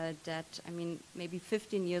 that, I mean, maybe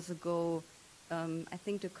 15 years ago, I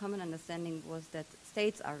think the common understanding was that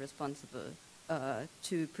states are responsible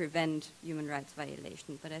to prevent human rights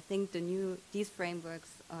violation. But I think these frameworks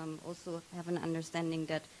also have an understanding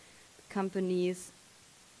that companies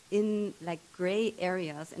in like gray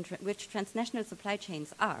areas, which transnational supply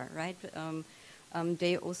chains are, right?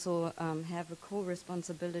 They also have a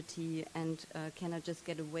co-responsibility and cannot just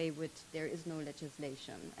get away with there is no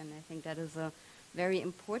legislation. And I think that is a very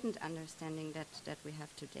important understanding that we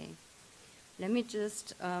have today. Let me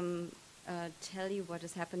just tell you what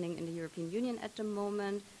is happening in the European Union at the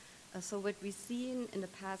moment. So what we've seen in the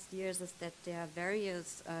past years is that there are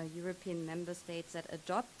various European member states that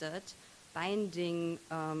adopted binding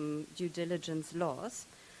due diligence laws.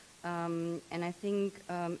 And I think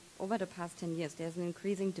over the past 10 years, there's an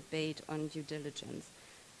increasing debate on due diligence.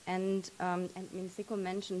 And I mean, Sikho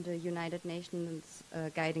mentioned the United Nations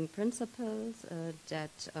guiding principles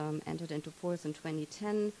that entered into force in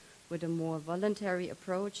 2010 with a more voluntary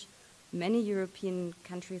approach. Many European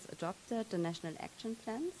countries adopted the national action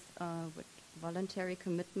plans with voluntary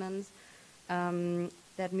commitments.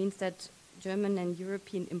 That means that German and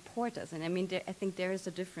European importers, and I mean, I think there is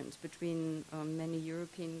a difference between many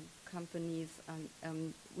European companies.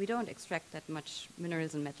 We don't extract that much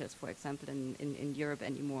minerals and metals, for example, in Europe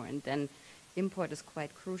anymore, and then import is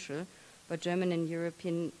quite crucial. But German and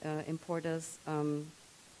European importers and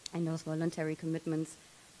those voluntary commitments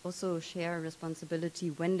also share a responsibility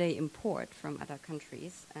when they import from other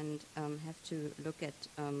countries and have to look at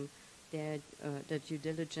the due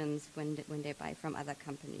diligence when they buy from other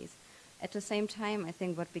companies. At the same time, I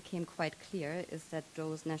think what became quite clear is that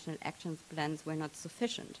those national action plans were not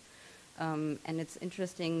sufficient. And it's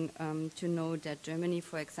interesting to note that Germany,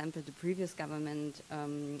 for example, the previous government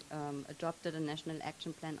adopted a national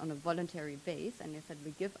action plan on a voluntary base, and they said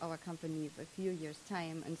we give our companies a few years'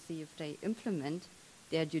 time and see if they implement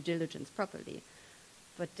their due diligence properly.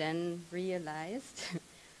 But then realized,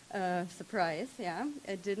 surprise, yeah,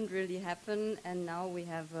 it didn't really happen, and now we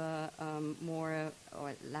have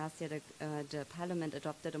last year the Parliament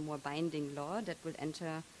adopted a more binding law that will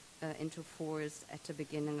enter into force at the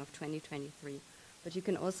beginning of 2023. But you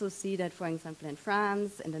can also see that, for example, in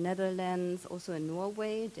France, in the Netherlands, also in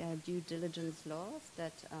Norway, there are due diligence laws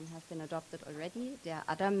that have been adopted already. There are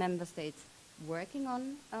other member states working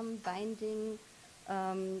on binding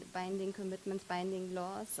commitments, binding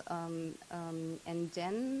laws, and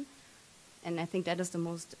I think that is the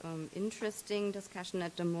most interesting discussion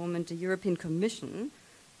at the moment. The European Commission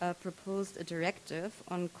proposed a directive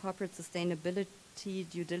on corporate sustainability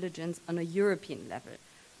due diligence on a European level,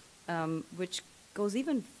 which goes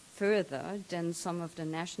even further than some of the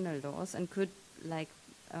national laws and could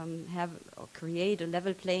have or create a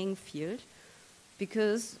level playing field,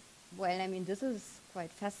 because, well, I mean, this is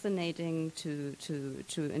quite fascinating to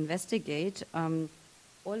investigate.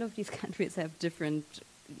 All of these countries have different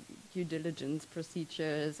due diligence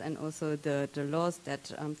procedures, and also the laws that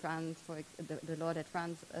the law that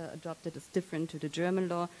France adopted is different to the German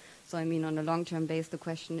law. So I mean, on a long-term basis, the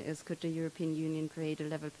question is, could the European Union create a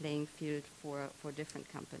level playing field for different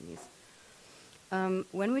companies?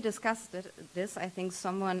 When we discussed this, I think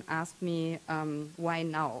someone asked me, why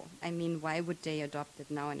now? I mean, why would they adopt it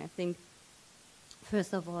now? And I think,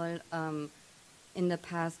 first of all, in the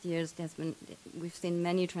past years, we've seen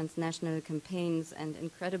many transnational campaigns and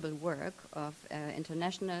incredible work of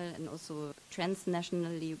international and also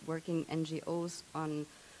transnationally working NGOs on,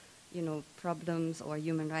 problems or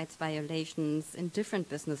human rights violations in different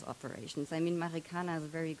business operations. I mean, Marikana is a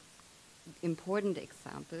very important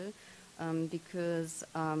example because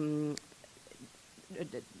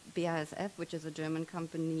BASF, which is a German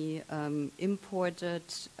company, imported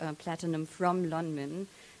platinum from Lonmin,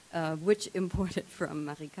 which imported from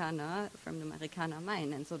the Marikana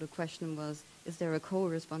mine. And so the question was, is there a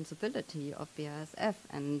co-responsibility of BASF?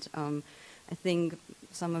 And I think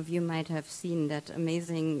some of you might have seen that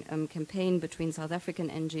amazing campaign between South African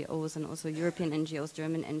NGOs and also European NGOs,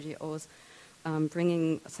 German NGOs,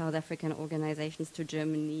 bringing South African organizations to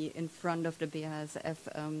Germany in front of the BASF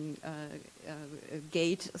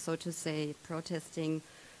gate, so to say, protesting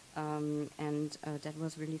and that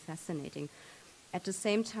was really fascinating. At the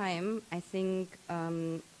same time, I think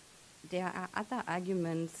there are other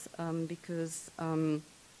arguments because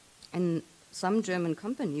in some German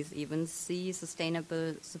companies even see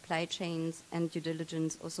sustainable supply chains and due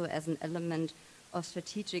diligence also as an element of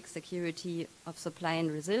strategic security of supply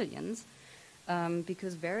and resilience,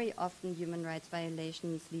 because very often human rights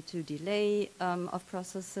violations lead to delay of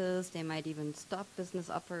processes. They might even stop business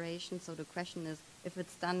operations. So the question is, if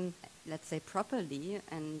it's done, let's say, properly,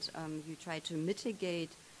 and you try to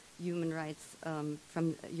mitigate human rights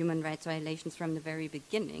violations from the very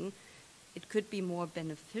beginning, it could be more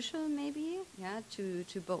beneficial, maybe, to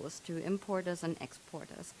both, to importers and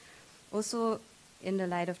exporters. Also, in the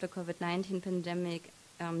light of the COVID-19 pandemic,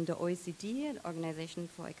 the OECD, the Organization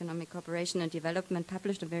for Economic Cooperation and Development,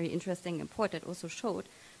 published a very interesting report that also showed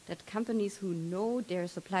that companies who know their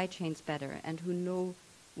supply chains better and who know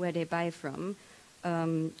where they buy from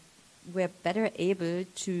were better able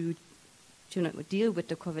to deal with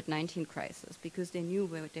the COVID-19 crisis because they knew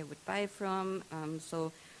where they would buy from.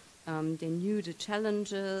 They knew the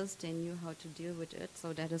challenges, they knew how to deal with it,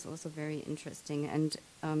 so that is also very interesting and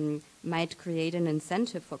might create an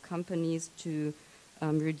incentive for companies to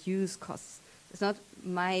reduce costs. It's not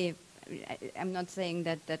I'm not saying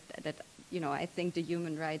that I think the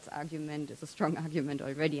human rights argument is a strong argument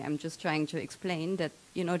already. I'm just trying to explain that,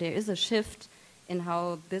 there is a shift in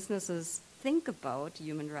how businesses think about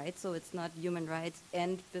human rights, so it's not human rights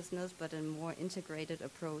and business, but a more integrated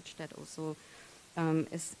approach that also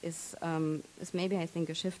is maybe, I think,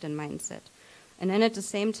 a shift in mindset. And then at the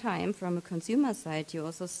same time, from a consumer side, you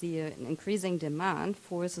also see an increasing demand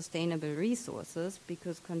for sustainable resources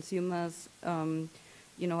because consumers,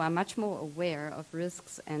 are much more aware of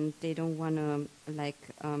risks and they don't want to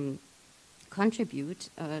contribute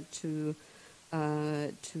to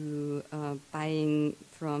buying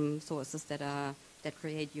from sources that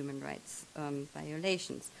create human rights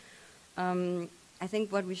violations. I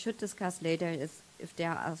think what we should discuss later is if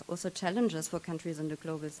there are also challenges for countries in the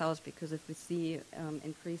global south, because if we see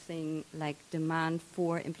increasing demand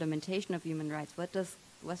for implementation of human rights, what does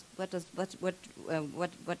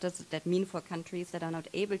that mean for countries that are not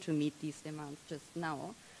able to meet these demands just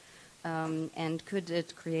now? And could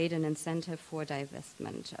it create an incentive for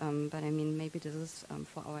divestment? But I mean, maybe this is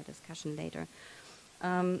for our discussion later.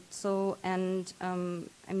 One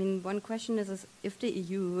question is if the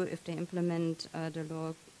EU, if they implement the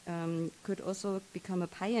law, could also become a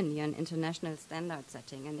pioneer in international standard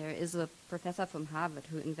setting. And there is a professor from Harvard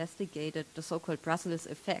who investigated the so-called Brussels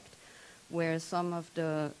effect, where some of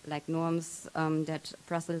the norms that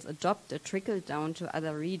Brussels adopted trickled down to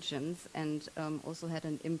other regions and also had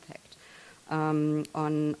an impact on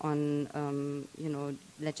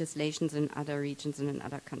legislations in other regions and in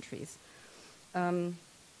other countries.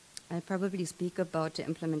 I'll probably speak about the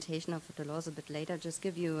implementation of the laws a bit later. Just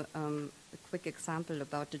give you a quick example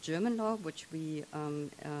about the German law, which we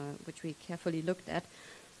carefully looked at.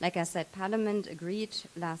 Like I said, Parliament agreed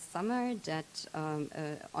last summer that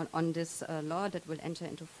on this law that will enter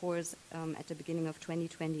into force at the beginning of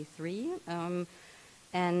 2023.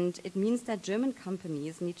 And it means that German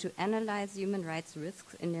companies need to analyze human rights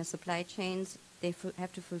risks in their supply chains. They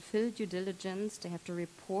have to fulfill due diligence, they have to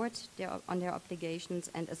report on their obligations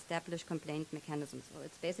and establish complaint mechanisms. So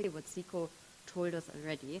it's basically what Sikho told us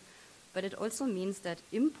already. But it also means that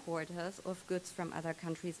importers of goods from other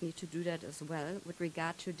countries need to do that as well with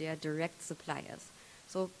regard to their direct suppliers.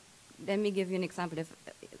 So let me give you an example. If,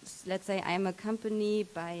 let's say I'm a company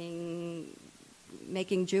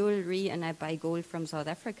making jewelry and I buy gold from South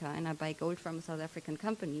Africa and I buy gold from South African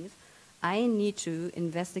companies, I need to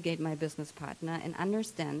investigate my business partner and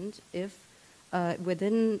understand if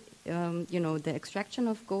within the extraction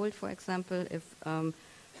of gold, for example, if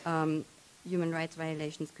human rights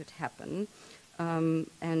violations could happen,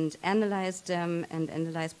 and analyze them and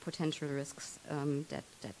analyze potential risks that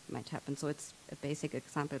might happen. So it's a basic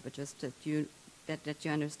example, but just that you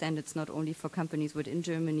understand it's not only for companies within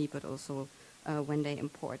Germany, but also when they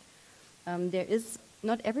import.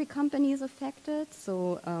 Not every company is affected,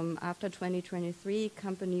 so after 2023,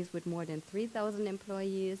 companies with more than 3,000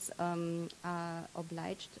 employees are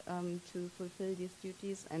obliged to fulfill these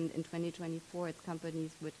duties, and in 2024, it's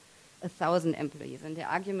companies with 1,000 employees. And the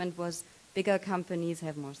argument was bigger companies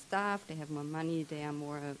have more staff, they have more money, they are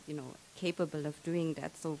more capable of doing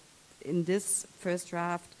that. So in this first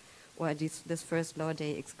draft, or this first law,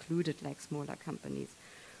 they excluded smaller companies.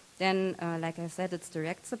 Then, like I said, it's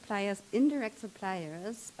direct suppliers. Indirect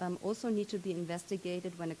suppliers also need to be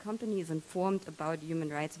investigated when a company is informed about human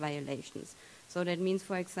rights violations. So that means,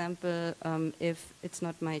 for example, if it's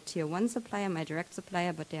not my tier 1 supplier, my direct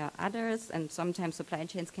supplier, but there are others, and sometimes supply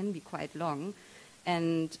chains can be quite long,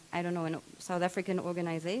 and I don't know, South African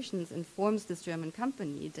organizations informs this German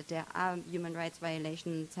company that there are human rights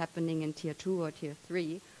violations happening in tier 2 or tier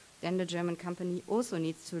 3, then the German company also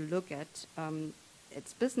needs to look at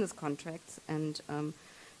its business contracts and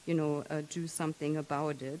do something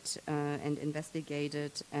about it and investigate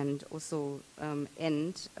it, and also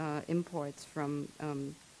end imports from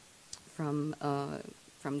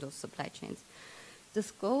those supply chains. The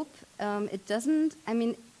scope, it doesn't. I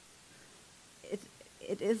mean,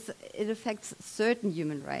 it affects certain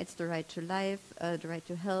human rights: the right to life, the right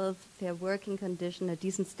to health, fair working condition, a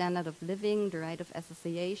decent standard of living, the right of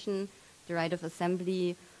association, the right of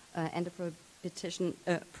assembly, and the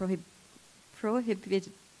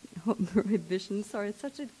prohibition, sorry, it's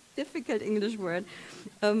such a difficult English word,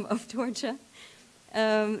 of torture.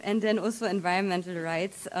 And then also environmental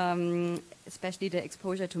rights, especially the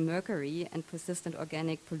exposure to mercury and persistent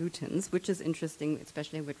organic pollutants, which is interesting,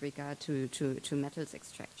 especially with regard to metals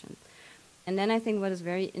extraction. And then I think what is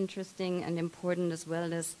very interesting and important as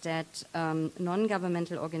well is that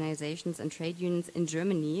non-governmental organizations and trade unions in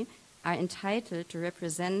Germany are entitled to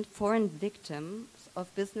represent foreign victims of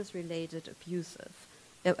business-related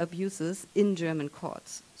abuses in German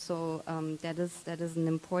courts. So that is an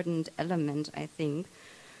important element, I think.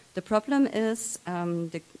 The problem is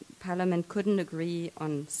the Parliament couldn't agree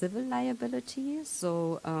on civil liability.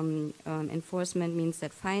 So enforcement means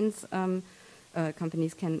that fines,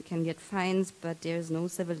 companies can get fines, but there is no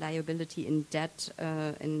civil liability in debt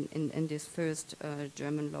in this first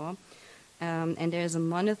German law. And there is a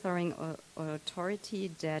monitoring authority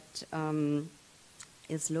that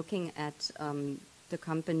is looking at the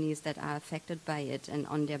companies that are affected by it and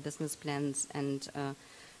on their business plans, and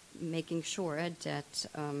making sure that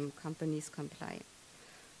companies comply.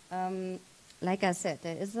 Like I said,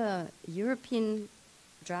 there is a European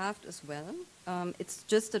draft as well. It's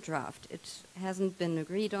just a draft. It hasn't been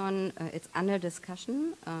agreed on. It's under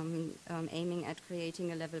discussion, aiming at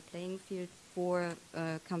creating a level playing field for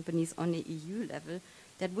companies on the EU level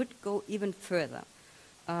that would go even further.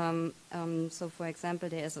 So, for example,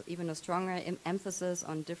 there is even a stronger emphasis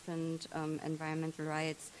on different environmental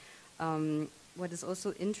rights. What is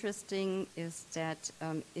also interesting is that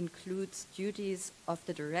includes duties of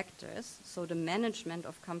the directors. So the management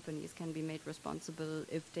of companies can be made responsible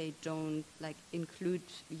if they don't include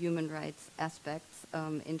human rights aspects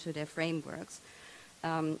into their frameworks.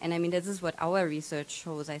 And I mean, this is what our research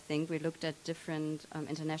shows, I think. We looked at different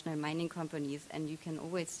international mining companies, and you can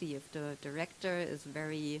always see if the director is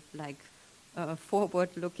very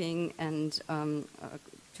forward-looking and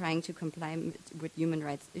trying to comply with human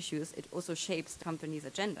rights issues, it also shapes the company's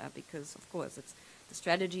agenda, because, of course, the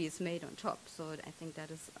strategy is made on top. So I think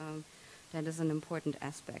that is an important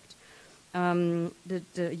aspect.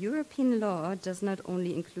 The European law does not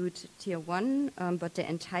only include Tier 1, but the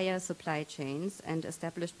entire supply chains and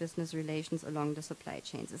established business relations along the supply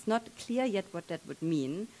chains. It's not clear yet what that would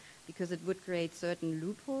mean, because it would create certain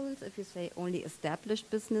loopholes if you say only established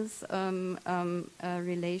business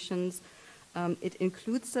relations. It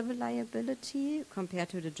includes civil liability compared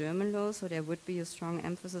to the German law, so there would be a strong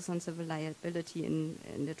emphasis on civil liability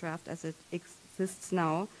in the draft as it exists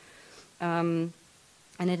now.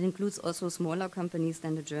 And it includes also smaller companies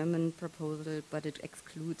than the German proposal, but it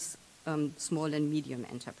excludes small and medium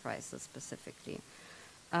enterprises specifically.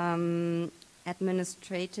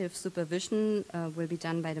 Administrative supervision will be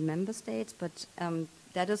done by the member states, but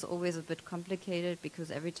that is always a bit complicated,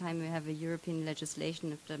 because every time we have a European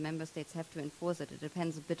legislation, if the member states have to enforce it, it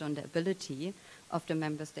depends a bit on the ability of the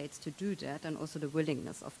member states to do that, and also the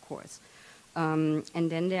willingness, of course. And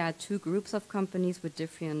then there are two groups of companies with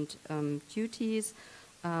different duties.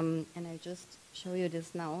 And I'll just show you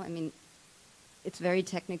this now. I mean, it's very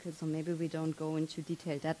technical, so maybe we don't go into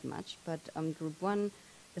detail that much, but Group 1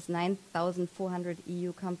 is 9,400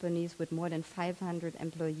 EU companies with more than 500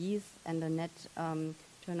 employees and a net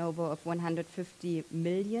turnover of 150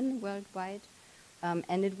 million worldwide.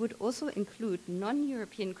 And it would also include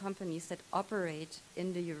non-European companies that operate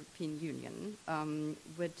in the European Union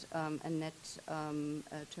with a net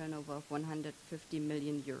turnover of 150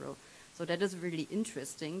 million euro. So that is really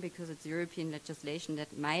interesting, because it's European legislation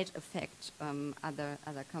that might affect other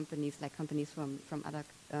companies, like companies from other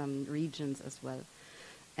regions as well.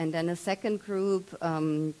 And then a second group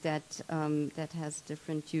that has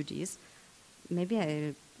different duties. Maybe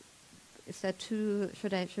I is that too?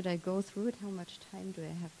 Should I go through it? How much time do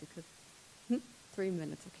I have? Because 3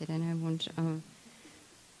 minutes. Okay, then I won't.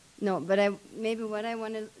 No, but maybe what I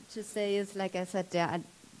wanted to say is, like I said, there are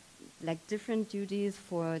like different duties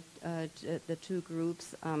for the two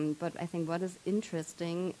groups. But I think what is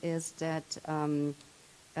interesting is that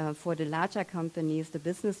for the larger companies, the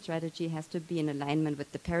business strategy has to be in alignment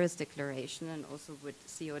with the Paris Declaration and also with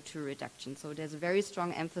CO2 reduction. So there's a very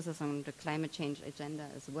strong emphasis on the climate change agenda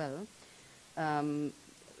as well,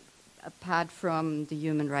 apart from the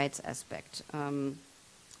human rights aspect.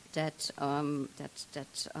 That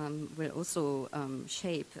will also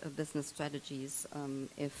shape business strategies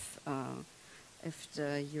if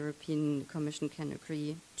the European Commission can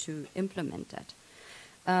agree to implement that.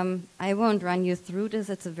 I won't run you through this.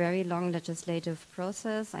 It's a very long legislative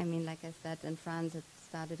process. I mean, like I said, in France it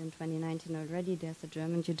started in 2019 already. There's a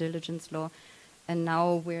German due diligence law. And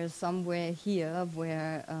now we're somewhere here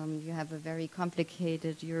where you have a very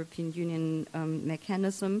complicated European Union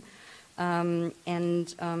mechanism. I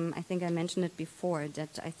think I mentioned it before,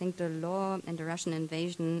 that I think the law and the Russian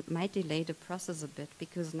invasion might delay the process a bit,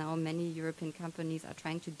 because now many European companies are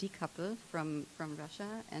trying to decouple from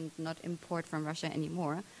Russia and not import from Russia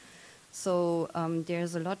anymore. So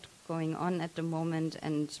there's a lot going on at the moment,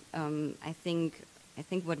 and I think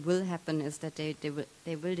what will happen is that they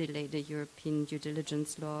will delay the European due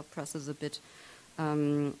diligence law process a bit.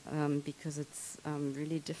 Because it's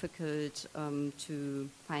really difficult to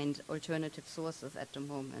find alternative sources at the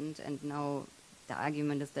moment. And now the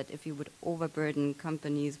argument is that if you would overburden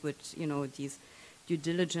companies with, these due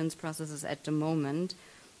diligence processes at the moment,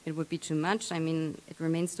 it would be too much. I mean, it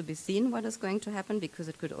remains to be seen what is going to happen, because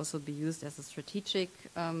it could also be used as a strategic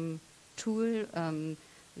tool,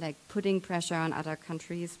 like putting pressure on other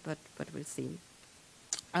countries, but we'll see.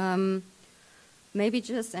 Maybe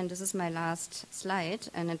just, and this is my last slide,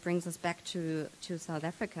 and it brings us back to South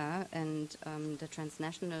Africa and the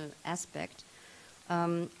transnational aspect.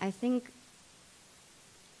 I think,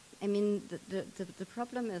 I mean, the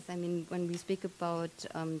problem is, I mean, when we speak about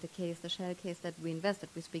the Shell case that we invested,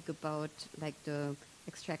 we speak about like the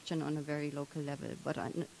extraction on a very local level. But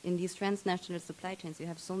in these transnational supply chains, you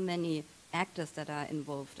have so many actors that are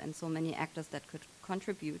involved and so many actors that could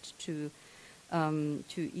contribute to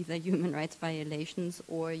either human rights violations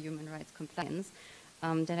or human rights compliance,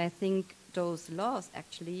 that I think those laws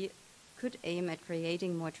actually could aim at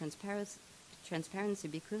creating more transparency,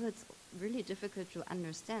 because it's really difficult to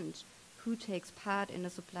understand who takes part in the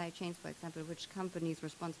supply chains. For example, which company is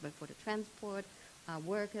responsible for the transport, are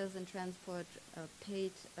workers in transport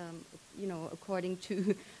paid, according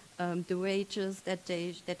to the wages that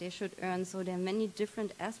they should earn. So there are many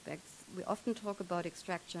different aspects. We often talk about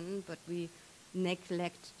extraction, but we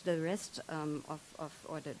neglect the rest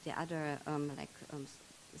or the other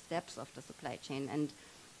steps of the supply chain. And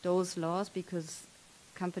those laws, because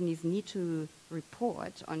companies need to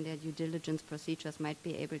report on their due diligence procedures, might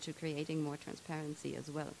be able to creating more transparency as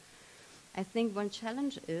well. I think one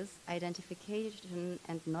challenge is identification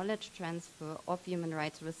and knowledge transfer of human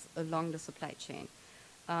rights risks along the supply chain.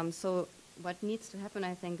 So what needs to happen,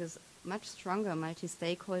 I think, is much stronger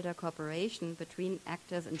multi-stakeholder cooperation between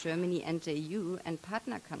actors in Germany and the EU and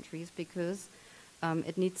partner countries, because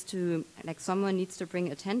it needs to, someone needs to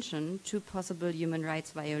bring attention to possible human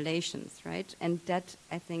rights violations, right? And that,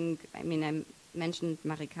 I think, I mean, I mentioned the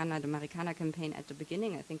Marikana campaign at the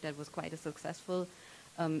beginning. I think that was quite a successful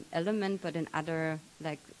element, but in other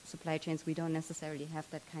supply chains, we don't necessarily have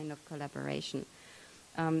that kind of collaboration.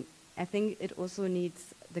 I think it also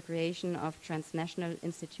needs the creation of transnational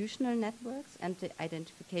institutional networks and the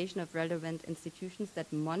identification of relevant institutions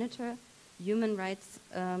that monitor human rights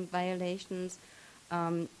violations.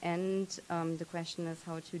 And the question is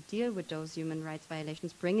how to deal with those human rights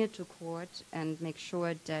violations, bring it to court, and make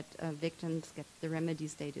sure that victims get the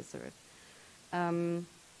remedies they deserve.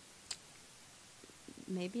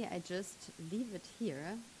 Maybe I just leave it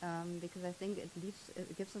here, because I think it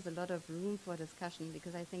gives us a lot of room for discussion,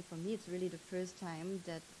 because I think for me it's really the first time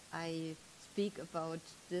that I speak about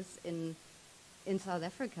this in South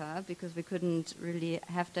Africa, because we couldn't really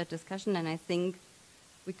have that discussion, and I think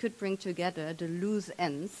we could bring together the loose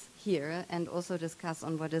ends here and also discuss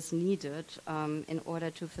on what is needed in order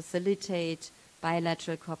to facilitate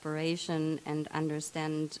bilateral cooperation and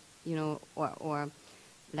understand, or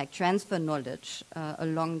transfer knowledge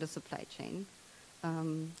along the supply chain.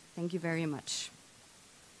 Thank you very much.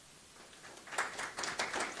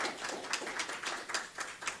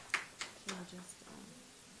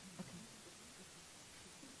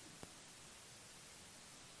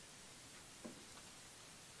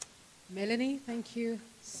 Melanie, thank you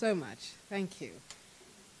so much. Thank you.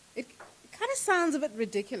 of sounds a bit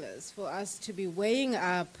ridiculous for us to be weighing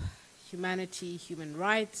up humanity, human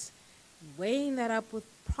rights, weighing that up with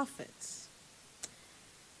profits.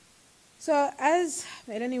 So as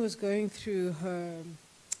Melanie was going through her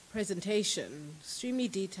presentation, extremely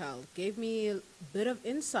detailed, gave me a bit of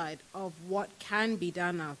insight of what can be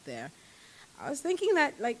done out there. I was thinking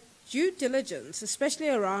that, like, due diligence, especially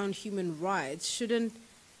around human rights, shouldn't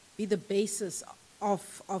be the basis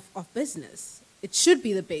of business. It should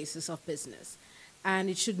be the basis of business, and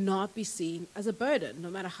it should not be seen as a burden, no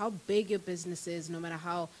matter how big your business is, no matter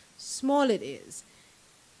how small it is.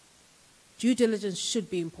 Due diligence should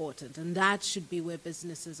be important, and that should be where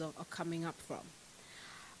businesses are coming up from.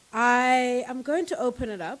 I am going to open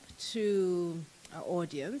it up to our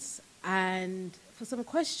audience and for some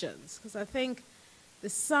questions, because I think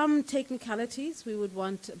there's some technicalities we would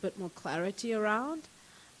want a bit more clarity around,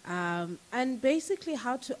 and basically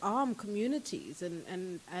how to arm communities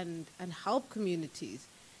and help communities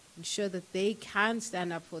ensure that they can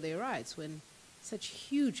stand up for their rights when such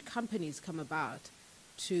huge companies come about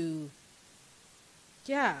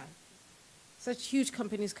such huge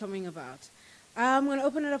companies coming about. I'm going to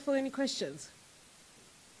open it up for any questions.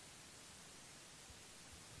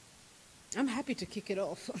 I'm happy to kick it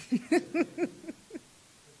off.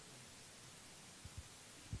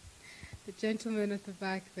 The gentleman at the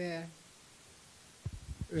back there.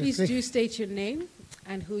 Please do state your name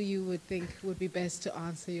and who you would think would be best to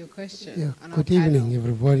answer your question. Yeah, good evening,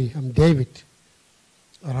 everybody. I'm David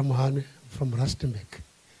Ramahane from Rustenburg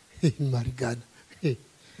in Marigana.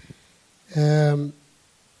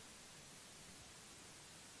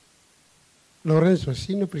 Lorenzo,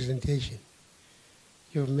 in your presentation,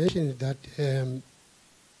 you've mentioned that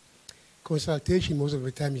consultation most of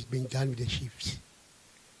the time is being done with the chiefs,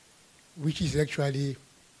 which is actually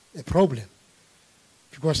a problem,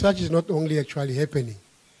 because such is not only actually happening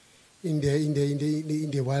in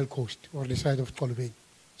the Wild Coast or the side of Kolobeng.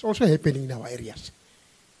 It's also happening in our areas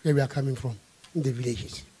where we are coming from, in the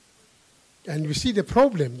villages. And you see the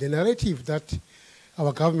problem, the narrative that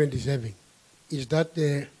our government is having is that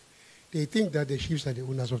they think that the chiefs are the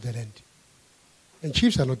owners of the land. And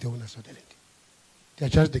chiefs are not the owners of the land. They are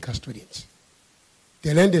just the custodians.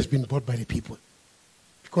 The land has been bought by the people.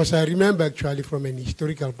 Because I remember actually from an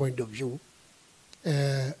historical point of view,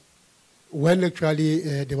 when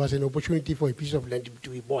actually there was an opportunity for a piece of land to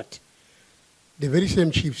be bought, the very same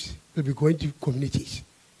chiefs will be going to communities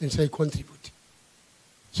and say, contribute.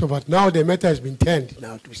 So, but now the matter has been turned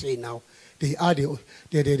now to say now they are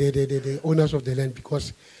the owners of the land,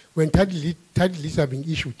 because when title deeds are being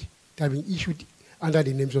issued, they are being issued under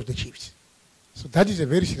the names of the chiefs. So that is a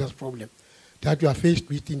very serious problem that we are faced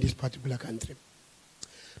with in this particular country.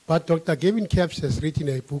 But Dr. Gavin Capps has written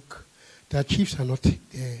a book that chiefs are not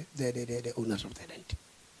the owners of the land,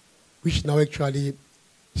 which now actually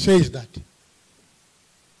says that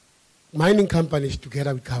mining companies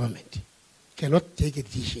together with government cannot take a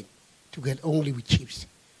decision to get only with chiefs.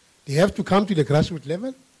 They have to come to the grassroots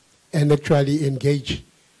level and actually engage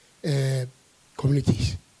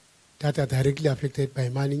communities that are directly affected by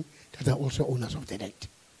mining, that are also owners of the land.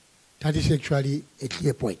 That is actually a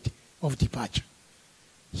clear point of departure.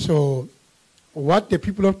 So what the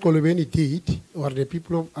people of Kolobeng did, or the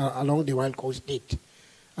people along the Wild Coast did,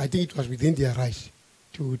 I think it was within their rights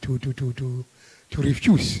to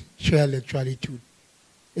refuse Shell actually to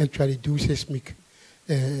actually do seismic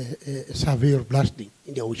survey or blasting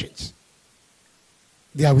in the oceans.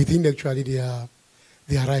 They are within actually their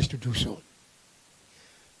rights to do so.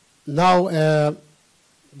 Now,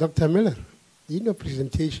 Dr. Mueller, in your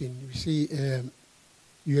presentation, you see,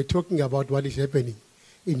 you are talking about what is happening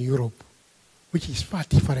in Europe, which is far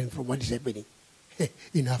different from what is happening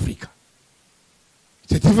in Africa.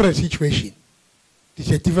 It's a different situation.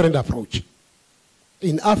 It's a different approach.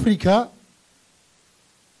 In Africa,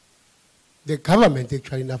 the government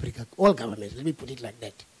actually in Africa, all governments, let me put it like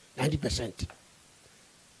that, 90%,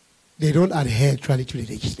 they don't adhere actually to the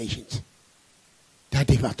legislations that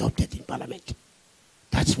they've adopted in Parliament.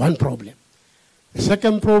 That's one problem. The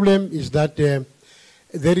second problem is that there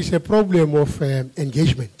is a problem of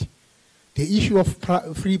engagement. The issue of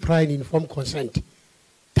free, prior, and informed consent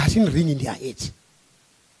doesn't ring in their heads.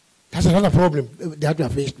 That's another problem that we are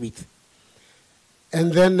faced with.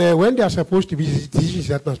 And then when there are supposed to be decisions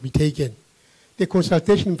that must be taken, the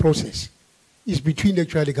consultation process is between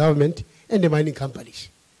actually the government and the mining companies.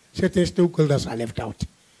 Certain stakeholders are left out.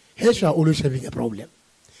 Hence, we are always having a problem.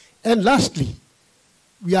 And lastly,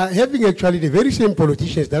 we are having actually the very same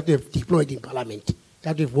politicians that we have deployed in Parliament,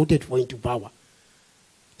 that we voted for into power,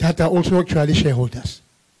 that are also actually shareholders.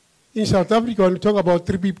 In South Africa, when we talk about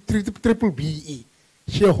triple BE,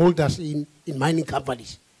 shareholders in mining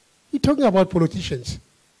companies. We're talking about politicians,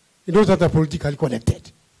 those that are politically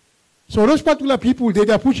connected. So those particular people,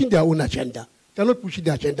 they are pushing their own agenda. They're not pushing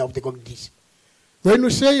the agenda of the communities. When we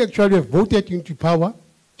say actually we have voted into power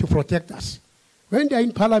to protect us, when they're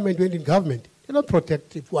in parliament, when in government, they don't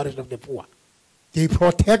protect the poorest of the poor. They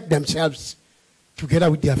protect themselves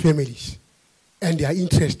together with their families and their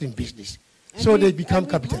interest in business. And so they become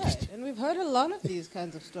capitalists. And we've heard a lot of these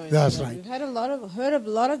kinds of stories. That's right. We've heard a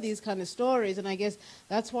lot of these kind of stories, and I guess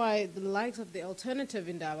that's why the likes of the alternative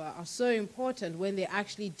Indaba are so important when they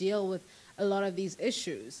actually deal with a lot of these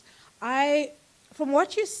issues. From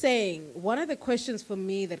what you're saying, one of the questions for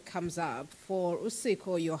me that comes up for Usik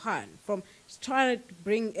or Johan, from trying to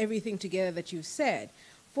bring everything together that you've said,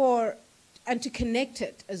 and to connect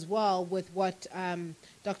it as well with what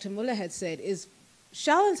Dr. Mueller had said, is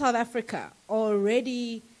Shell in South Africa are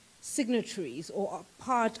already signatories or are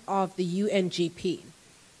part of the UNGP.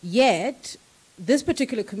 Yet, this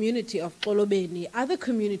particular community of Kolobeni, other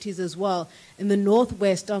communities as well in the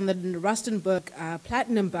northwest on the Rustenburg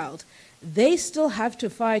Platinum Belt, they still have to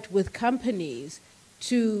fight with companies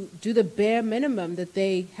to do the bare minimum that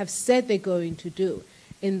they have said they're going to do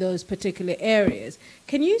in those particular areas.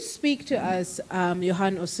 Can you speak to us,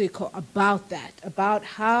 Johan Osiko, about that, about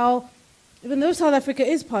how, even though South Africa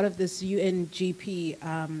is part of this UNGP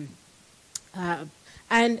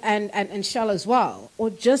and Shell as well,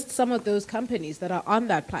 or just some of those companies that are on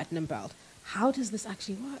that platinum belt, how does this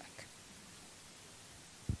actually work?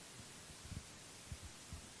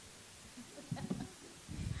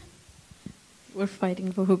 We're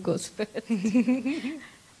fighting for who goes first.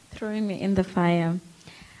 Throwing me in the fire.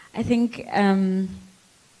 I think,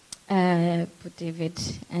 David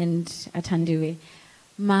and Athandiwe,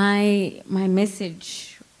 my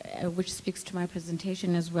message, which speaks to my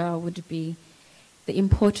presentation as well, would be the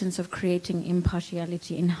importance of creating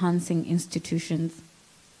impartiality, enhancing institutions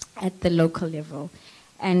at the local level.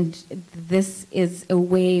 And this is a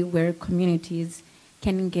way where communities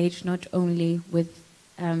can engage not only with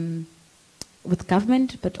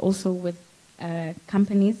government, but also with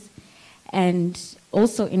companies, and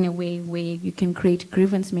also in a way where you can create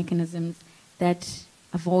grievance mechanisms that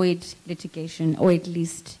avoid litigation, or at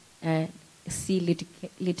least see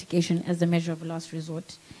litigation as a measure of last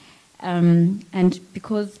resort. And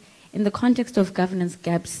because in the context of governance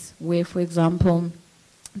gaps, where, for example,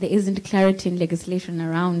 there isn't clarity in legislation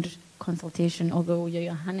around consultation, although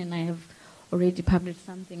Johan and I have already published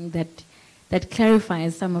something that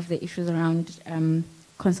clarifies some of the issues around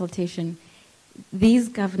consultation. These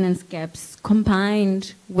governance gaps,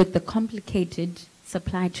 combined with the complicated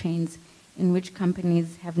supply chains in which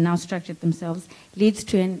companies have now structured themselves, leads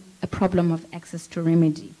to a problem of access to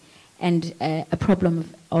remedy, and a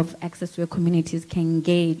problem of access where communities can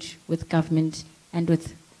engage with government and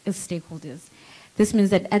with stakeholders. This means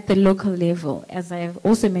that at the local level, as I have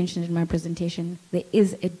also mentioned in my presentation, there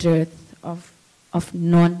is a dearth of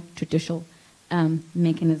non-judicial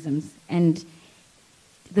mechanisms. And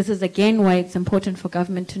this is again why it's important for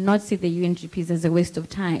government to not see the UNGPs as a waste of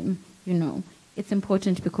time. It's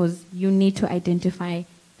important because you need to identify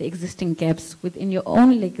the existing gaps within your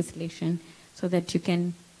own legislation so that you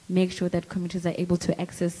can make sure that communities are able to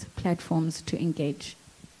access platforms to engage.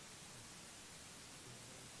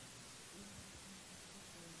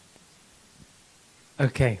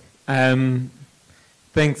 Okay.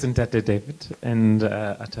 Thanks, Ntate David and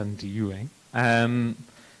Athandiwe.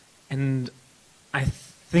 And I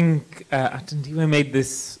think Athandiwe made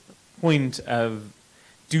this point of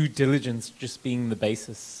due diligence just being the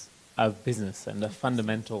basis of business and a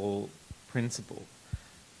fundamental principle.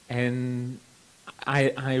 And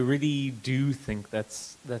I really do think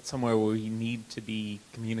that's somewhere where we need to be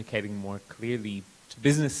communicating more clearly to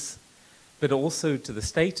business, but also to the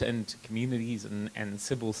state and to communities and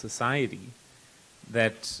civil society,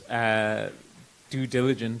 that due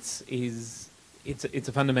diligence it's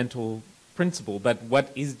a fundamental principle. But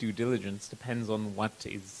what is due diligence depends on what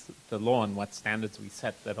is the law and what standards we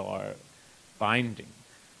set that are binding.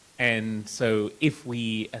 And so if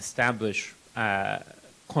we establish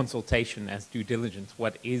consultation as due diligence,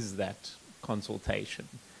 what is that consultation?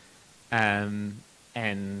 And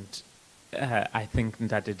I think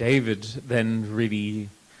Ntate David then really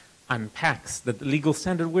unpacks that the legal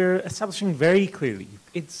standard we're establishing very clearly.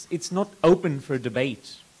 It's not open for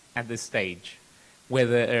debate at this stage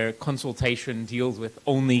whether a consultation deals with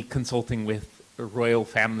only consulting with royal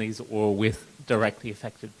families or with directly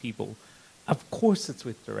affected people. Of course it's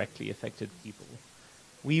with directly affected people.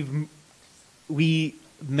 We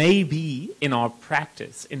may be, in our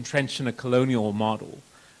practice, entrenched in a colonial model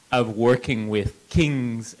of working with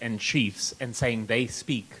kings and chiefs and saying they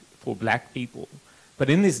speak for black people. But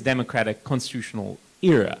in this democratic constitutional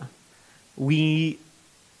era,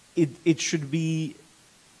 it should be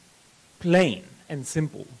plain and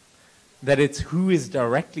simple that it's who is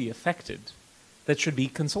directly affected that should be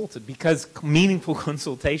consulted, because meaningful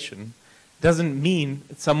consultation doesn't mean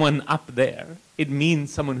someone up there. It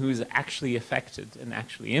means someone who is actually affected and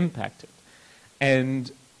actually impacted.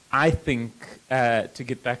 And I think, to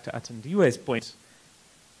get back to Athandiwe's point,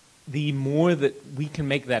 the more that we can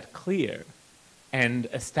make that clear and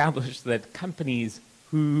establish that companies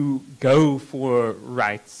who go for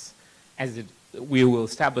rights, as we will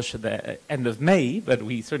establish at the end of May, but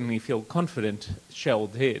we certainly feel confident Shell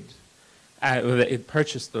did, it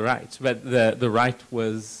purchased the rights, but the right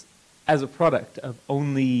was as a product of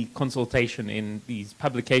only consultation in these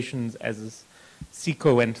publications as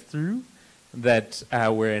Sikho went through, that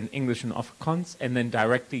were in English and Afrikaans, and then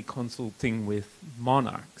directly consulting with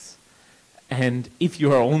monarchs. And if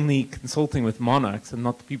you are only consulting with monarchs and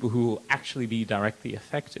not the people who will actually be directly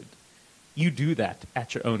affected, you do that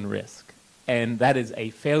at your own risk. And that is a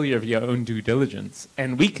failure of your own due diligence.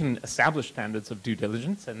 And we can establish standards of due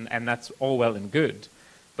diligence, and that's all well and good.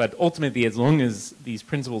 But ultimately, as long as these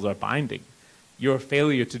principles are binding, your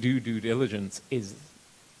failure to do due diligence is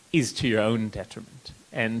to your own detriment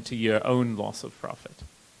and to your own loss of profit.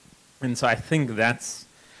 And so I think that's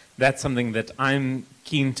something that I'm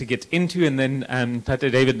keen to get into. And then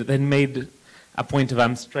Tate David then made a point of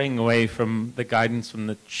I'm straying away from the guidance from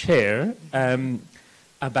the chair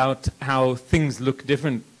about how things look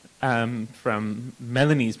different from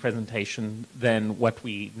Melanie's presentation than what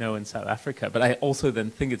we know in South Africa. But I also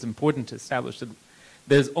then think it's important to establish that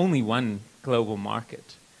there's only one global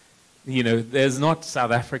market. You know, there's not South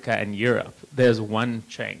Africa and Europe. There's one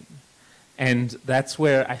chain. And that's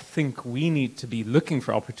where I think we need to be looking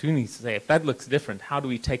for opportunities to say, if that looks different, how do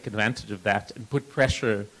we take advantage of that and put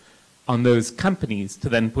pressure on those companies to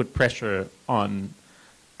then put pressure on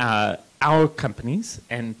our companies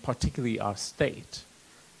and particularly our state?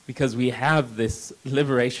 Because we have this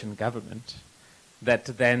liberation government that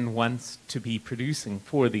then wants to be producing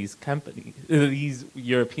for these companies, these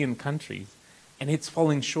European countries, and it's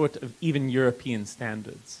falling short of even European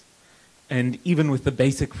standards. And even with the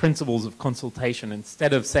basic principles of consultation,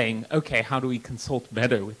 instead of saying, okay, how do we consult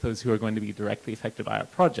better with those who are going to be directly affected by our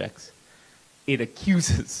projects, it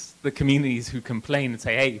accuses the communities who complain and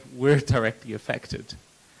say, hey, we're directly affected.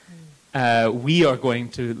 We are going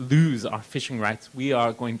to lose our fishing rights. We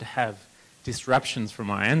are going to have disruptions from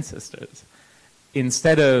our ancestors.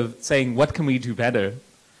 Instead of saying, what can we do better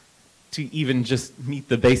to even just meet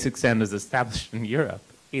the basic standards established in Europe,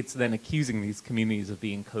 it's then accusing these communities of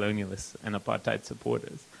being colonialists and apartheid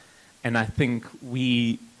supporters. And I think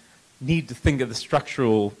we need to think of the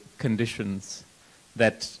structural conditions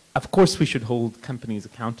that, of course, we should hold companies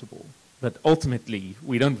accountable, but ultimately,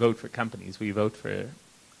 we don't vote for companies, we vote for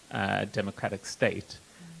a democratic state.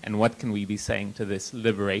 And what can we be saying to this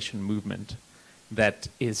liberation movement that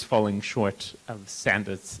is falling short of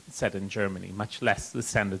standards set in Germany, much less the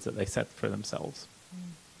standards that they set for themselves?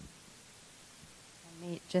 Let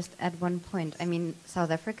me just add one point. I mean,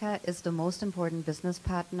 South Africa is the most important business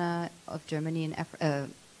partner of Germany in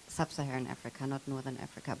sub-Saharan Africa, not Northern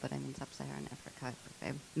Africa, but I mean sub-Saharan Africa, if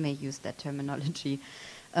I may use that terminology.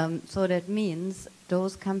 So that means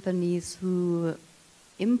those companies who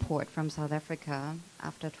import from South Africa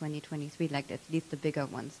after 2023, like at least the bigger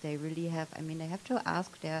ones, they really have, I mean, they have to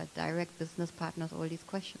ask their direct business partners all these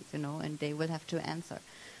questions, you know, and they will have to answer.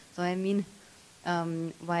 So I mean,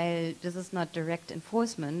 while this is not direct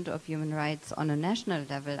enforcement of human rights on a national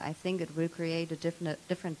level, I think it will create a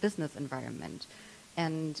different business environment.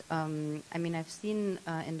 And I mean, I've seen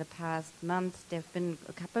in the past months, there have been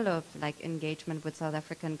a couple of like engagement with South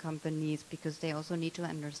African companies because they also need to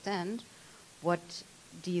understand what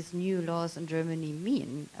these new laws in Germany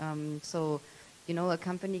mean. So, you know, a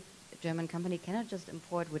German company cannot just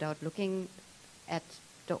import without looking at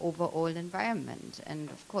the overall environment. And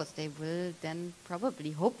of course, they will then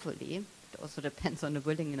probably, hopefully, it also depends on the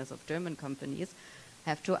willingness of German companies,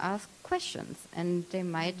 have to ask questions. And they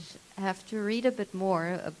might have to read a bit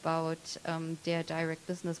more about their direct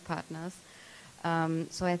business partners.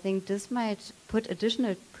 So I think this might put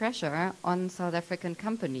additional pressure on South African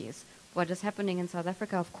companies. What is happening in South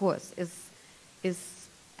Africa, of course, is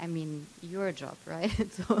I mean, your job,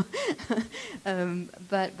 right? So,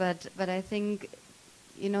 but I think,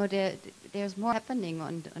 you know, there's more happening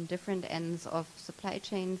on different ends of supply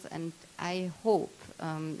chains, and I hope,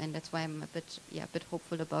 and that's why I'm a bit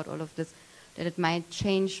hopeful about all of this, that it might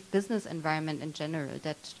change business environment in general.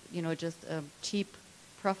 That, you know, just a cheap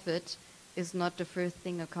profit is not the first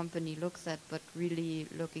thing a company looks at, but really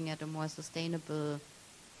looking at a more sustainable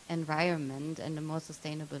environment and a more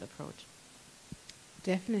sustainable approach.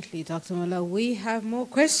 Definitely, Dr. Mueller. We have more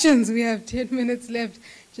questions. We have 10 minutes left.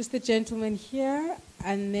 Just the gentleman here,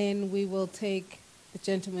 and then we will take the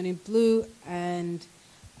gentleman in blue. And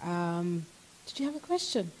did you have a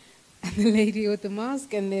question? And the lady with the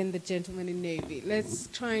mask, and then the gentleman in navy. Let's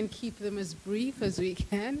try and keep them as brief as we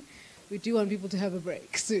can. We do want people to have a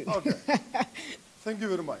break soon. Okay. Thank you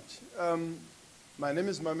very much. My name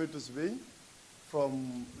is Mohamed Ousbey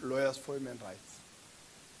from Lawyers for Human Rights.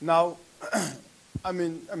 Now,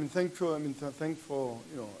 thank for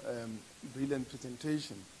brilliant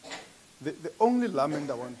presentation. The only lament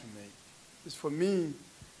I want to make is, for me,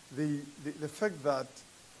 the fact that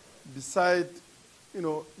beside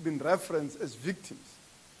being referenced as victims,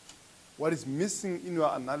 what is missing in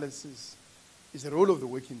your analysis is the role of the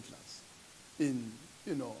working class in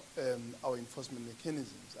our enforcement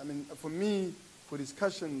mechanisms. For me, for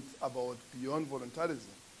discussions about beyond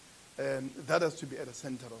voluntarism, that has to be at the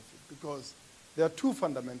center of it, because there are two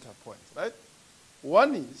fundamental points, right?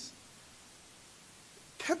 One is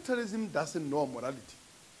capitalism doesn't know morality.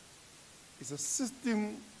 It's a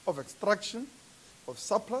system of extraction, of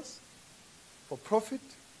surplus, for profit,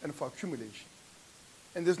 and for accumulation.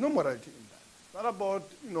 And there's no morality in that. It's not about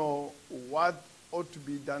what ought to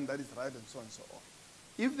be done that is right and so on and so on.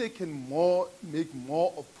 If they can make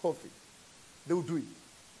more of profit, they will do it,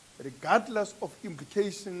 regardless of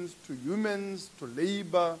implications to humans, to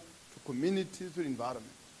labor, to communities, to the environment.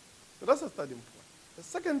 So that's a starting point. The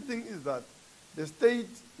second thing is that the state,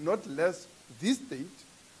 not less this state,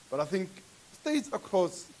 but I think states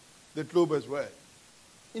across the globe as well,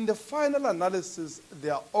 in the final analysis,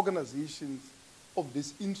 there are organizations of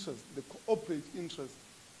this interest, the corporate interest,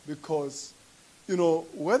 because,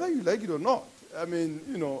 whether you like it or not,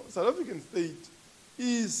 South African state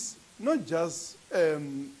is not just,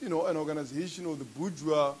 an organization of the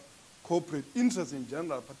bourgeois corporate interest in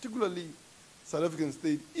general, particularly South African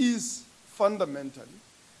state is fundamentally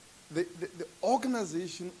the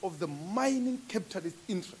organization of the mining capitalist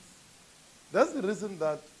interest. That's the reason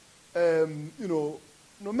that,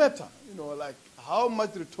 no matter, like how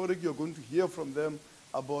much rhetoric you're going to hear from them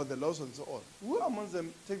about the laws and so on, who amongst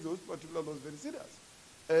them take those particular laws very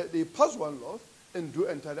serious? They pass one law and do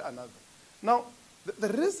entirely another. Now, the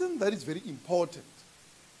reason that is very important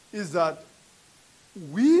is that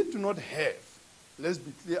we do not have, let's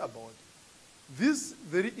be clear about it, this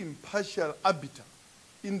very impartial arbiter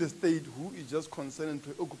in the state who is just concerned and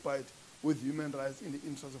preoccupied with human rights in the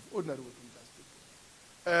interest of ordinary working class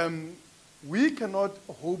people. We cannot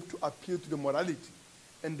hope to appeal to the morality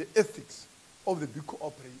and the ethics of the big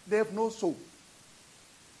cooperatives. They have no soul.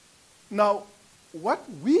 Now, what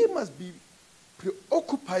we must be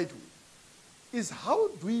preoccupied with is how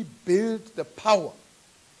do we build the power?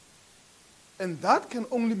 And that can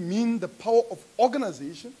only mean the power of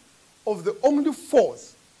organization, of the only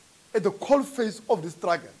force at the coalface of the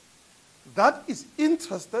struggle that is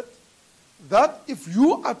interested, that if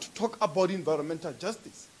you are to talk about environmental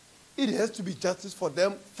justice, it has to be justice for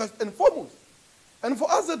them first and foremost. And for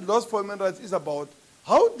us at Laws for Human Rights is about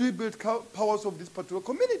how do we build powers of these particular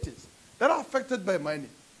communities that are affected by mining?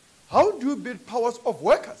 How do you build powers of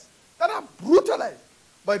workers that are brutalized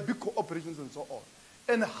by big corporations and so on?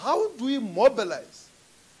 And how do we mobilize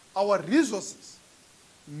our resources,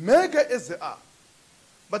 mega as they are,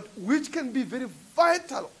 but which can be very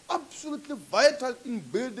vital, absolutely vital in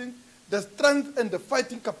building the strength and the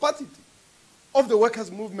fighting capacity of the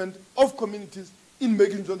workers' movement, of communities, in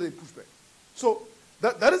making sure they push back. So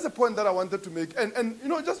that is the point that I wanted to make. And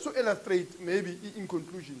just to illustrate, maybe in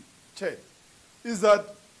conclusion, Chair, is that,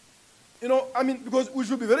 because we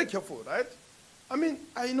should be very careful, right?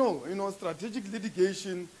 I know, strategic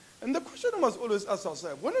litigation, and the question we must always ask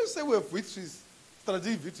ourselves, when we say we have victories,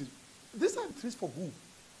 strategic victories, these are victories for who,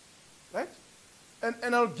 right?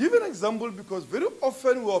 And I'll give an example, because very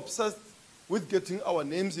often we're obsessed with getting our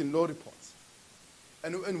names in law reports.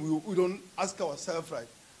 And we don't ask ourselves, right,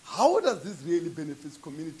 how does this really benefit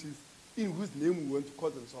communities in whose name we went to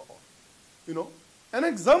court and so on? An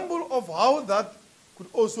example of how that could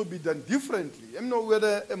also be done differently. We had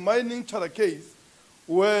a mining charter case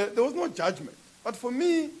where there was no judgment. But for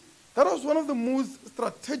me, that was one of the most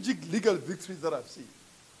strategic legal victories that I've seen,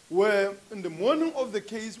 where in the morning of the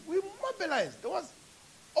case, we mobilized. There was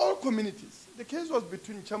all communities. The case was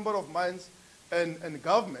between Chamber of Mines and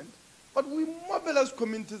government, but we mobilized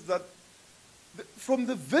communities that from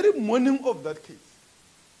the very morning of that case,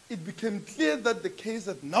 it became clear that the case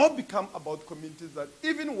had now become about communities, that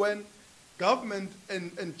even when government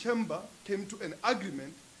and chamber came to an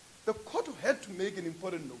agreement, the court had to make an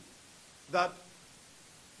important note that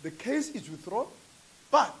the case is withdrawn,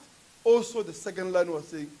 but also the second line was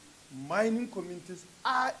saying mining communities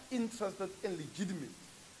are interested and legitimate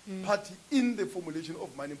party in the formulation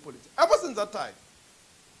of mining policy. Ever since that time,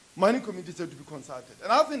 mining communities had to be consulted.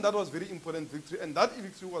 And I think that was very important victory, and that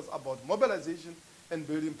victory was about mobilization and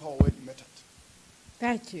building power where it mattered.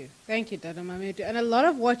 Thank you, Dada Mamedu. And a lot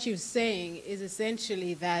of what you're saying is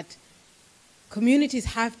essentially that communities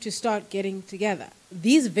have to start getting together.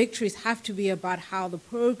 These victories have to be about how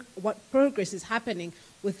what progress is happening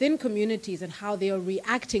within communities and how they are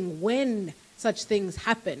reacting when such things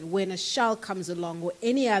happen, when a Shell comes along or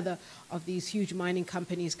any other of these huge mining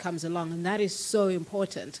companies comes along, and that is so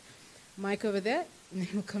important. Mike over there, and then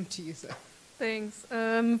we'll come to you, sir. Thanks.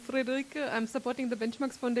 Friederike, I'm supporting the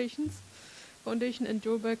Benchmarks Foundation in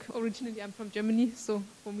Joburg. Originally, I'm from Germany, so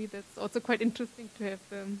for me that's also quite interesting to have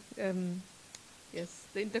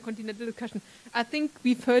the intercontinental discussion. I think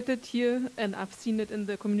we've heard it here, and I've seen it in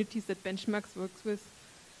the communities that Benchmarks works with.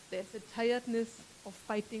 There's a tiredness of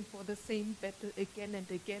fighting for the same battle again and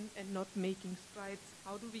again and not making strides.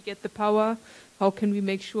 How do we get the power? How can we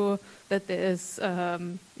make sure that there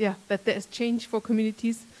is change for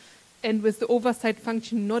communities? And with the oversight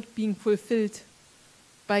function not being fulfilled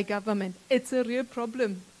by government, it's a real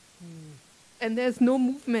problem. And there's no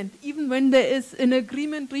movement. Even when there is an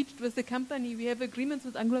agreement reached with the company, we have agreements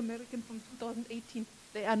with Anglo American from 2018.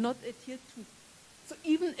 They are not adhered to. So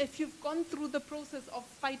even if you've gone through the process of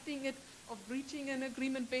fighting it, of reaching an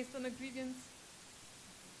agreement based on a grievance.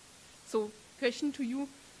 So question to you,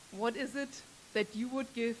 what is it that you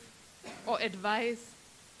would give or advise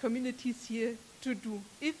communities here to do?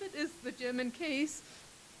 If it is the German case,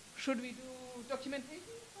 should we do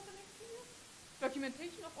documentation for the next 2 years?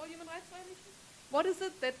 Documentation of all human rights violations? What is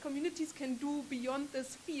it that communities can do beyond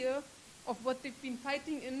this fear of what they've been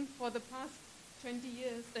fighting in for the past 20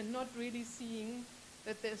 years and not really seeing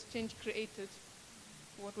that there's change created?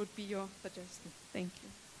 What would be your suggestion? Thank you.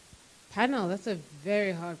 Panel, that's a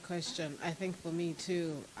very hard question, I think, for me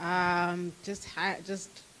too. Just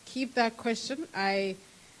keep that question. I'm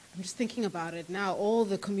just thinking about it now, all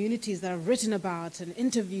the communities that I've written about and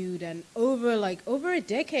interviewed and over a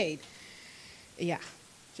decade. Yeah,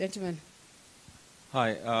 gentlemen.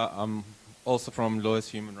 Hi, I'm also from Lawyers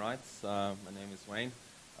Human Rights. My name is Wayne.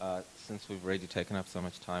 Since we've already taken up so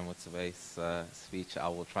much time with Survey's speech, I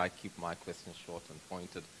will try to keep my questions short and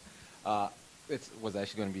pointed. It was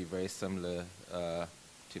actually going to be very similar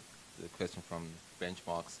to the question from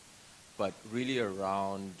Benchmarks, but really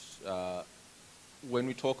around when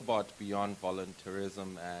we talk about beyond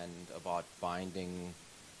voluntarism and about binding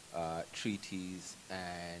treaties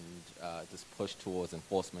and this push towards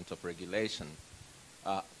enforcement of regulation,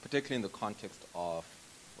 particularly in the context of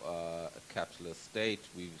a capitalist state.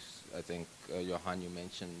 I think, Johan, you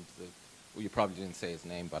mentioned, well, you probably didn't say his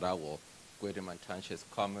name, but I will, Gwede Mantashe's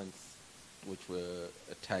comments, which were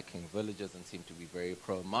attacking villages and seemed to be very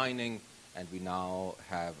pro-mining, and we now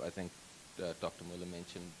have, I think Dr. Mueller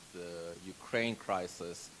mentioned the Ukraine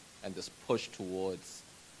crisis and this push towards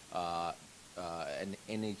an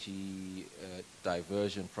energy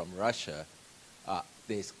diversion from Russia.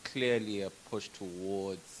 There's clearly a push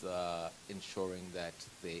towards ensuring that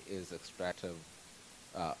there is extractive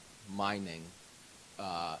mining,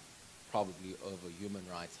 probably over human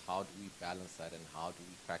rights. How do we balance that, and how do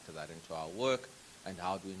we factor that into our work, and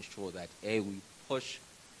how do we ensure that, A, we push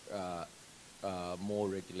more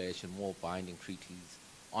regulation, more binding treaties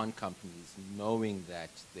on companies, knowing that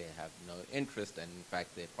they have no interest, and in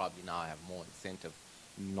fact they probably now have more incentive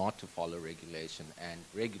not to follow regulation, and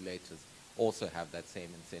regulators also have that same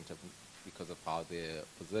incentive because of how they're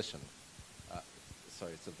positioned.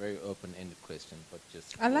 Sorry, it's a very open-ended question, but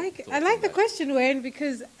just... I like the question, Wayne,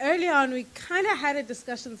 because early on we kind of had a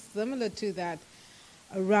discussion similar to that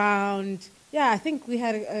around... Yeah, I think we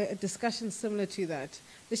had a discussion similar to that.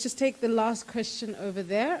 Let's just take the last question over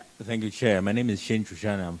there. Thank you, Chair. My name is Shane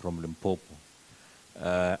Chushana. I'm from Limpopo.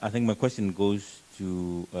 I think my question goes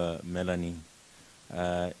to Melanie.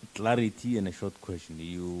 Clarity and a short question.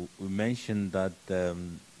 You mentioned that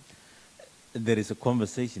there is a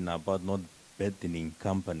conversation about not burdening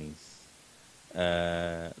companies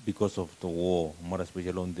because of the war, more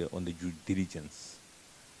especially on the due diligence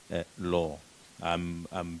law. I'm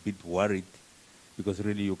a bit worried because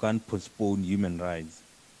really you can't postpone human rights,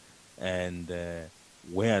 and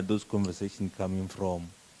where are those conversations coming from?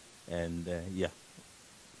 And yeah,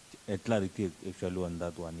 clarity actually on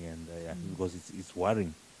that one, and yeah, because it's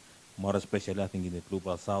worrying, more especially I think in the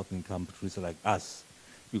global south in countries like us,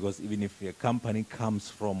 because even if a company comes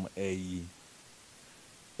from a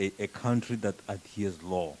country that adheres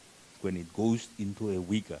law, when it goes into a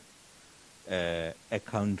weaker a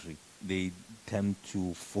country, they tend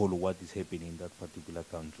to follow what is happening in that particular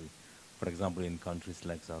country. For example, in countries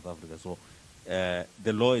like South Africa. So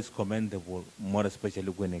the law is commendable, more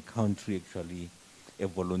especially when a country actually a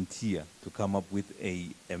volunteer to come up with a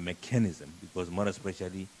mechanism, because more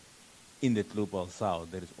especially in the global south,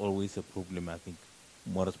 there is always a problem, I think,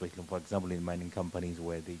 more especially, for example, in mining companies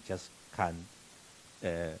where they just can't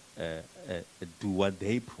do what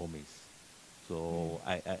they promise. So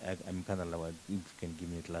I'm kind of like, if you can give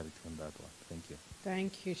me clarity on that one. Thank you.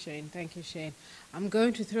 Thank you, Shane. Thank you, Shane. I'm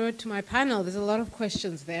going to throw it to my panel. There's a lot of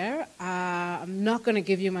questions there. I'm not going to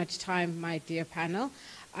give you much time, my dear panel.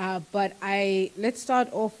 But let's start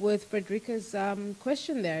off with Frederica's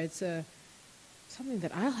question there. It's something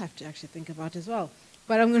that I'll have to actually think about as well.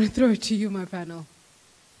 But I'm going to throw it to you, my panel.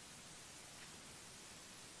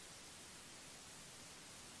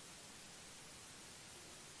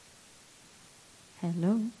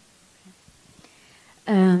 Hello.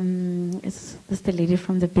 This is the lady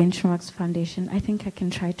from the Benchmarks Foundation. I think I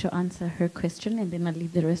can try to answer her question, and then I'll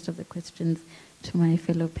leave the rest of the questions to my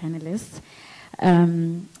fellow panelists.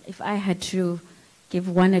 If I had to give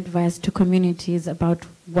one advice to communities about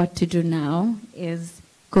what to do now, is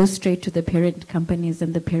go straight to the parent companies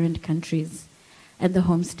and the parent countries, and the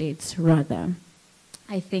home states rather.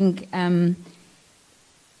 I think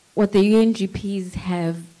what the UNGPs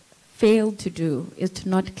have failed to do is to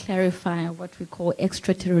not clarify what we call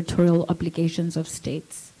extraterritorial obligations of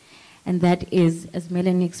states. And that is, as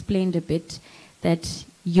Melanie explained a bit, that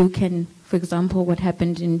you can, for example, what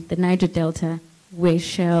happened in the Niger Delta, where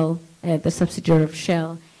Shell, the subsidiary of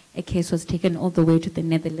Shell, a case was taken all the way to the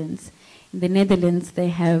Netherlands. In the Netherlands, they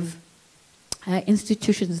have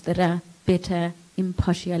institutions that are better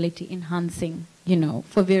impartiality enhancing, you know,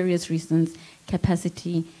 for various reasons,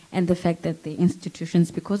 capacity, and the fact that the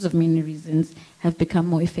institutions, because of many reasons, have become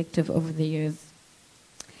more effective over the years.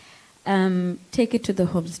 Take it to the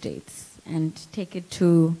home states and take it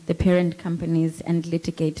to the parent companies and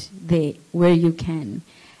litigate there where you can.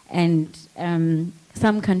 And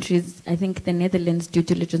some countries, I think the Netherlands due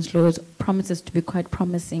diligence laws promises to be quite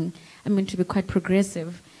promising, to be quite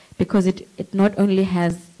progressive, because it not only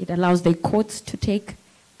it allows the courts to take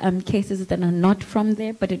cases that are not from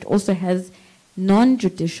there, but it also has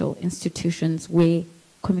non-judicial institutions where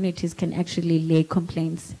communities can actually lay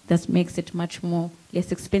complaints. That makes it much less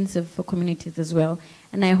expensive for communities as well.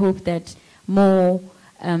 And I hope that more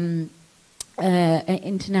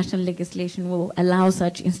international legislation will allow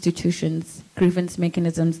such institutions, grievance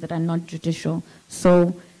mechanisms that are not judicial.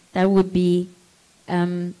 So that would be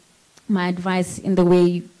my advice in the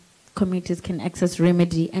way communities can access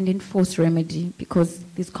remedy and enforce remedy, because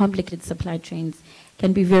these complicated supply chains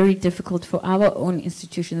can be very difficult for our own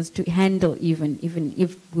institutions to handle, even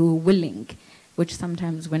if we were willing, which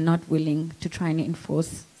sometimes we're not willing to try and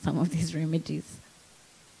enforce some of these remedies.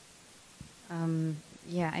 My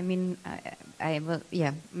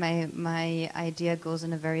idea goes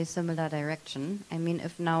in a very similar direction.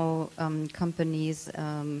 If now companies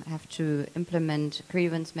have to implement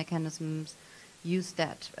grievance mechanisms, use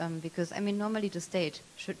that, because normally the state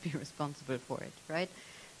should be responsible for it, right?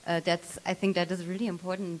 I think that is really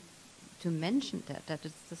important to mention, that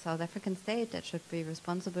it's the South African state that should be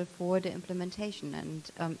responsible for the implementation.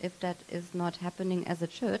 And if that is not happening as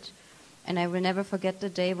it should, and I will never forget the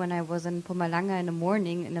day when I was in Mpumalanga in the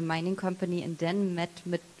morning in a mining company, and then met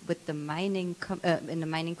with the mining in the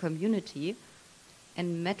mining community,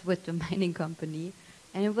 and met with the mining company,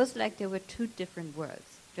 and it was like there were two different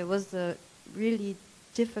worlds. There was the really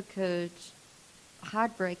difficult,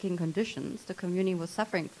 heartbreaking conditions the community was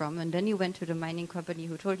suffering from, and then you went to the mining company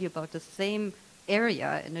who told you about the same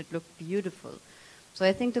area and it looked beautiful. So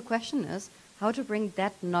I think the question is how to bring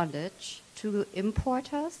that knowledge to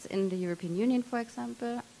importers in the European Union, for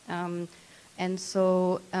example. And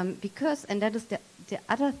that is the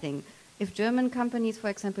other thing. If German companies, for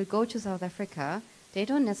example, go to South Africa, they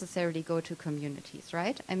don't necessarily go to communities,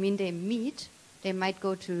 right? They meet. They might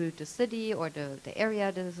go to the city or the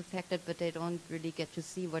area that is affected, but they don't really get to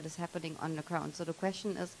see what is happening on the ground. So the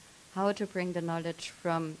question is how to bring the knowledge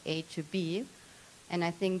from A to B. And I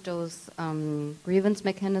think those grievance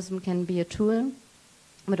mechanism can be a tool,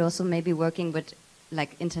 but also maybe working with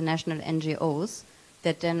like international NGOs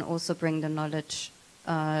that then also bring the knowledge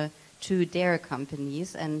to their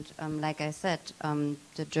companies. And like I said,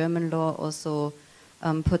 the German law also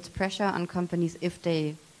puts pressure on companies if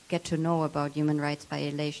they get to know about human rights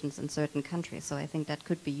violations in certain countries. So I think that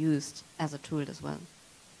could be used as a tool as well.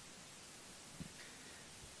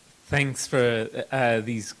 Thanks for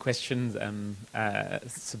these questions.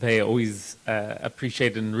 Sabea, always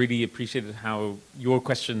appreciated and really appreciated how your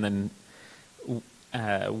question then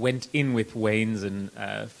went in with Wayne's and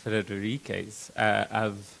Frederique's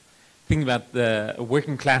of thinking about the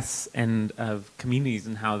working class and of communities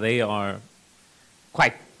and how they are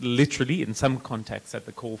quite literally, in some contexts, at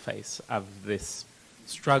the coalface of this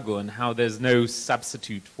struggle, and how there's no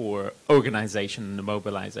substitute for organization and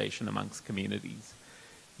mobilization amongst communities.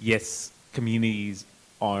 Yes, communities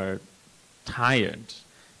are tired,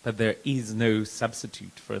 but there is no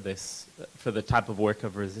substitute for this, for the type of work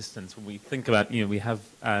of resistance. When we think about, we have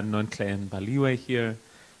Nontle and Baliwe here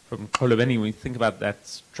from Kolobeni. When we think about that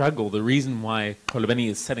struggle, the reason why Kolobeni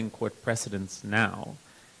is setting court precedents now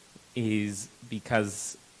is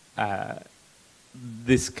because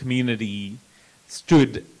this community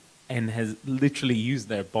stood and has literally used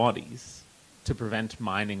their bodies to prevent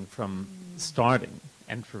mining from starting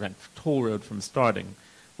and prevent toll road from starting,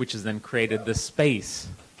 which has then created the space.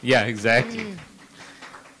 Yeah, exactly.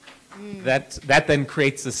 That then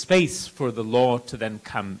creates a space for the law to then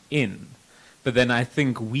come in. But then I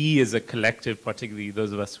think we as a collective, particularly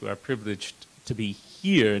those of us who are privileged to be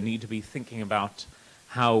here, need to be thinking about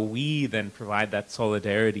how we then provide that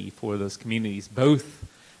solidarity for those communities, both,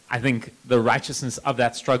 I think, the righteousness of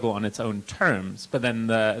that struggle on its own terms, but then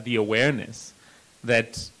the awareness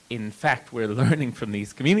that, in fact, we're learning from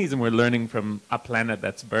these communities and we're learning from a planet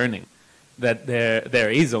that's burning, that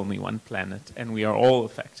there is only one planet and we are all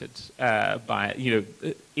affected by,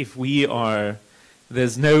 if we are,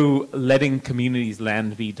 there's no letting communities'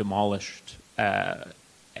 land be demolished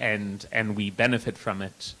and we benefit from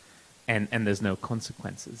it and there's no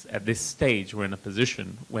consequences. At this stage, we're in a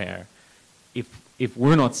position where if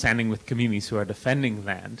we're not standing with communities who are defending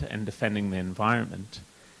land and defending the environment,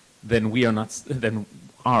 then we are not, then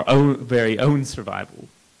our very own survival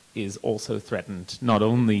is also threatened. Not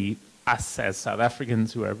only us as South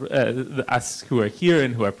Africans who are us who are here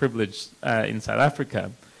and who are privileged in South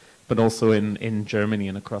Africa, but also in Germany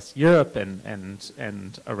and across Europe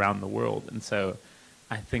and around the world. And so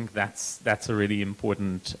I think that's a really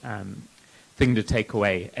important thing to take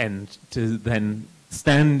away, and to then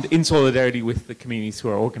stand in solidarity with the communities who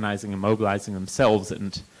are organizing and mobilizing themselves,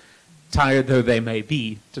 and tired though they may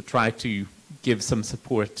be, to try to give some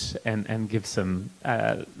support and give some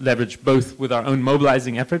leverage, both with our own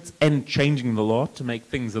mobilizing efforts and changing the law to make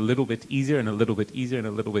things a little bit easier and a little bit easier and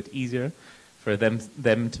a little bit easier for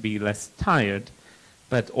them to be less tired,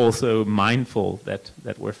 but also mindful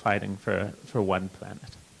that we're fighting for one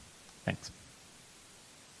planet. Thanks.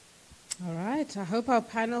 All right, I hope our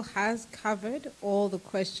panel has covered all the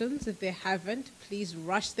questions. If they haven't, please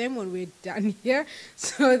rush them when we're done here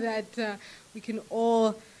so that we can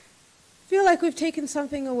all feel like we've taken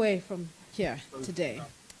something away from here today.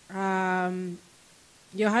 Johan,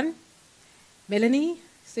 Melanie,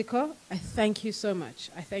 Sikho, I thank you so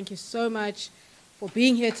much. I thank you so much for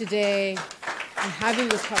being here today and having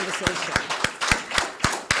this conversation.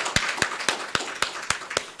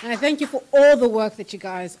 And I thank you for all the work that you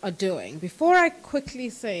guys are doing. Before I quickly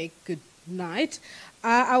say good night,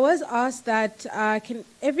 I was asked that can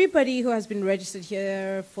everybody who has been registered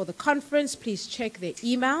here for the conference please check their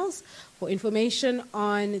emails for information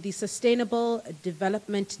on the Sustainable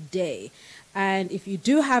Development Day. And if you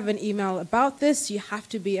do have an email about this, you have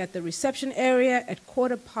to be at the reception area at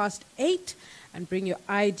 8:15 and bring your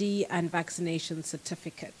ID and vaccination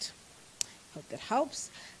certificate. Hope that helps.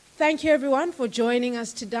 Thank you, everyone, for joining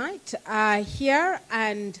us tonight here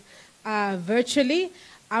and virtually.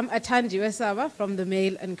 I'm Athandiwe Saba from the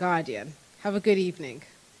Mail and Guardian. Have a good evening.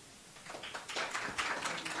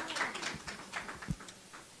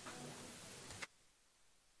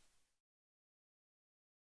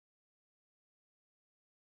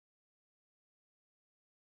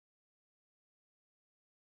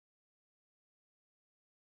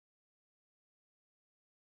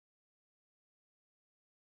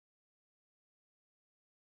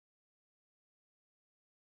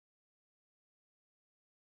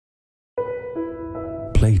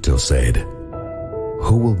 Plato said,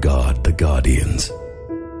 "Who will guard the guardians?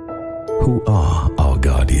 Who are our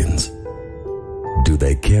guardians? Do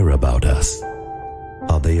they care about us?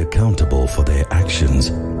 Are they accountable for their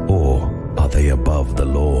actions, or are they above the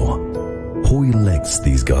law? Who elects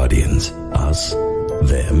these guardians? Us?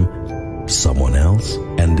 Them? Someone else?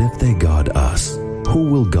 And if they guard us, who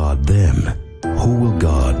will guard them? Who will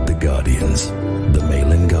guard the guardians?" The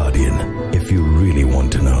Mail and Guardian, if you really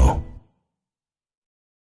want to know.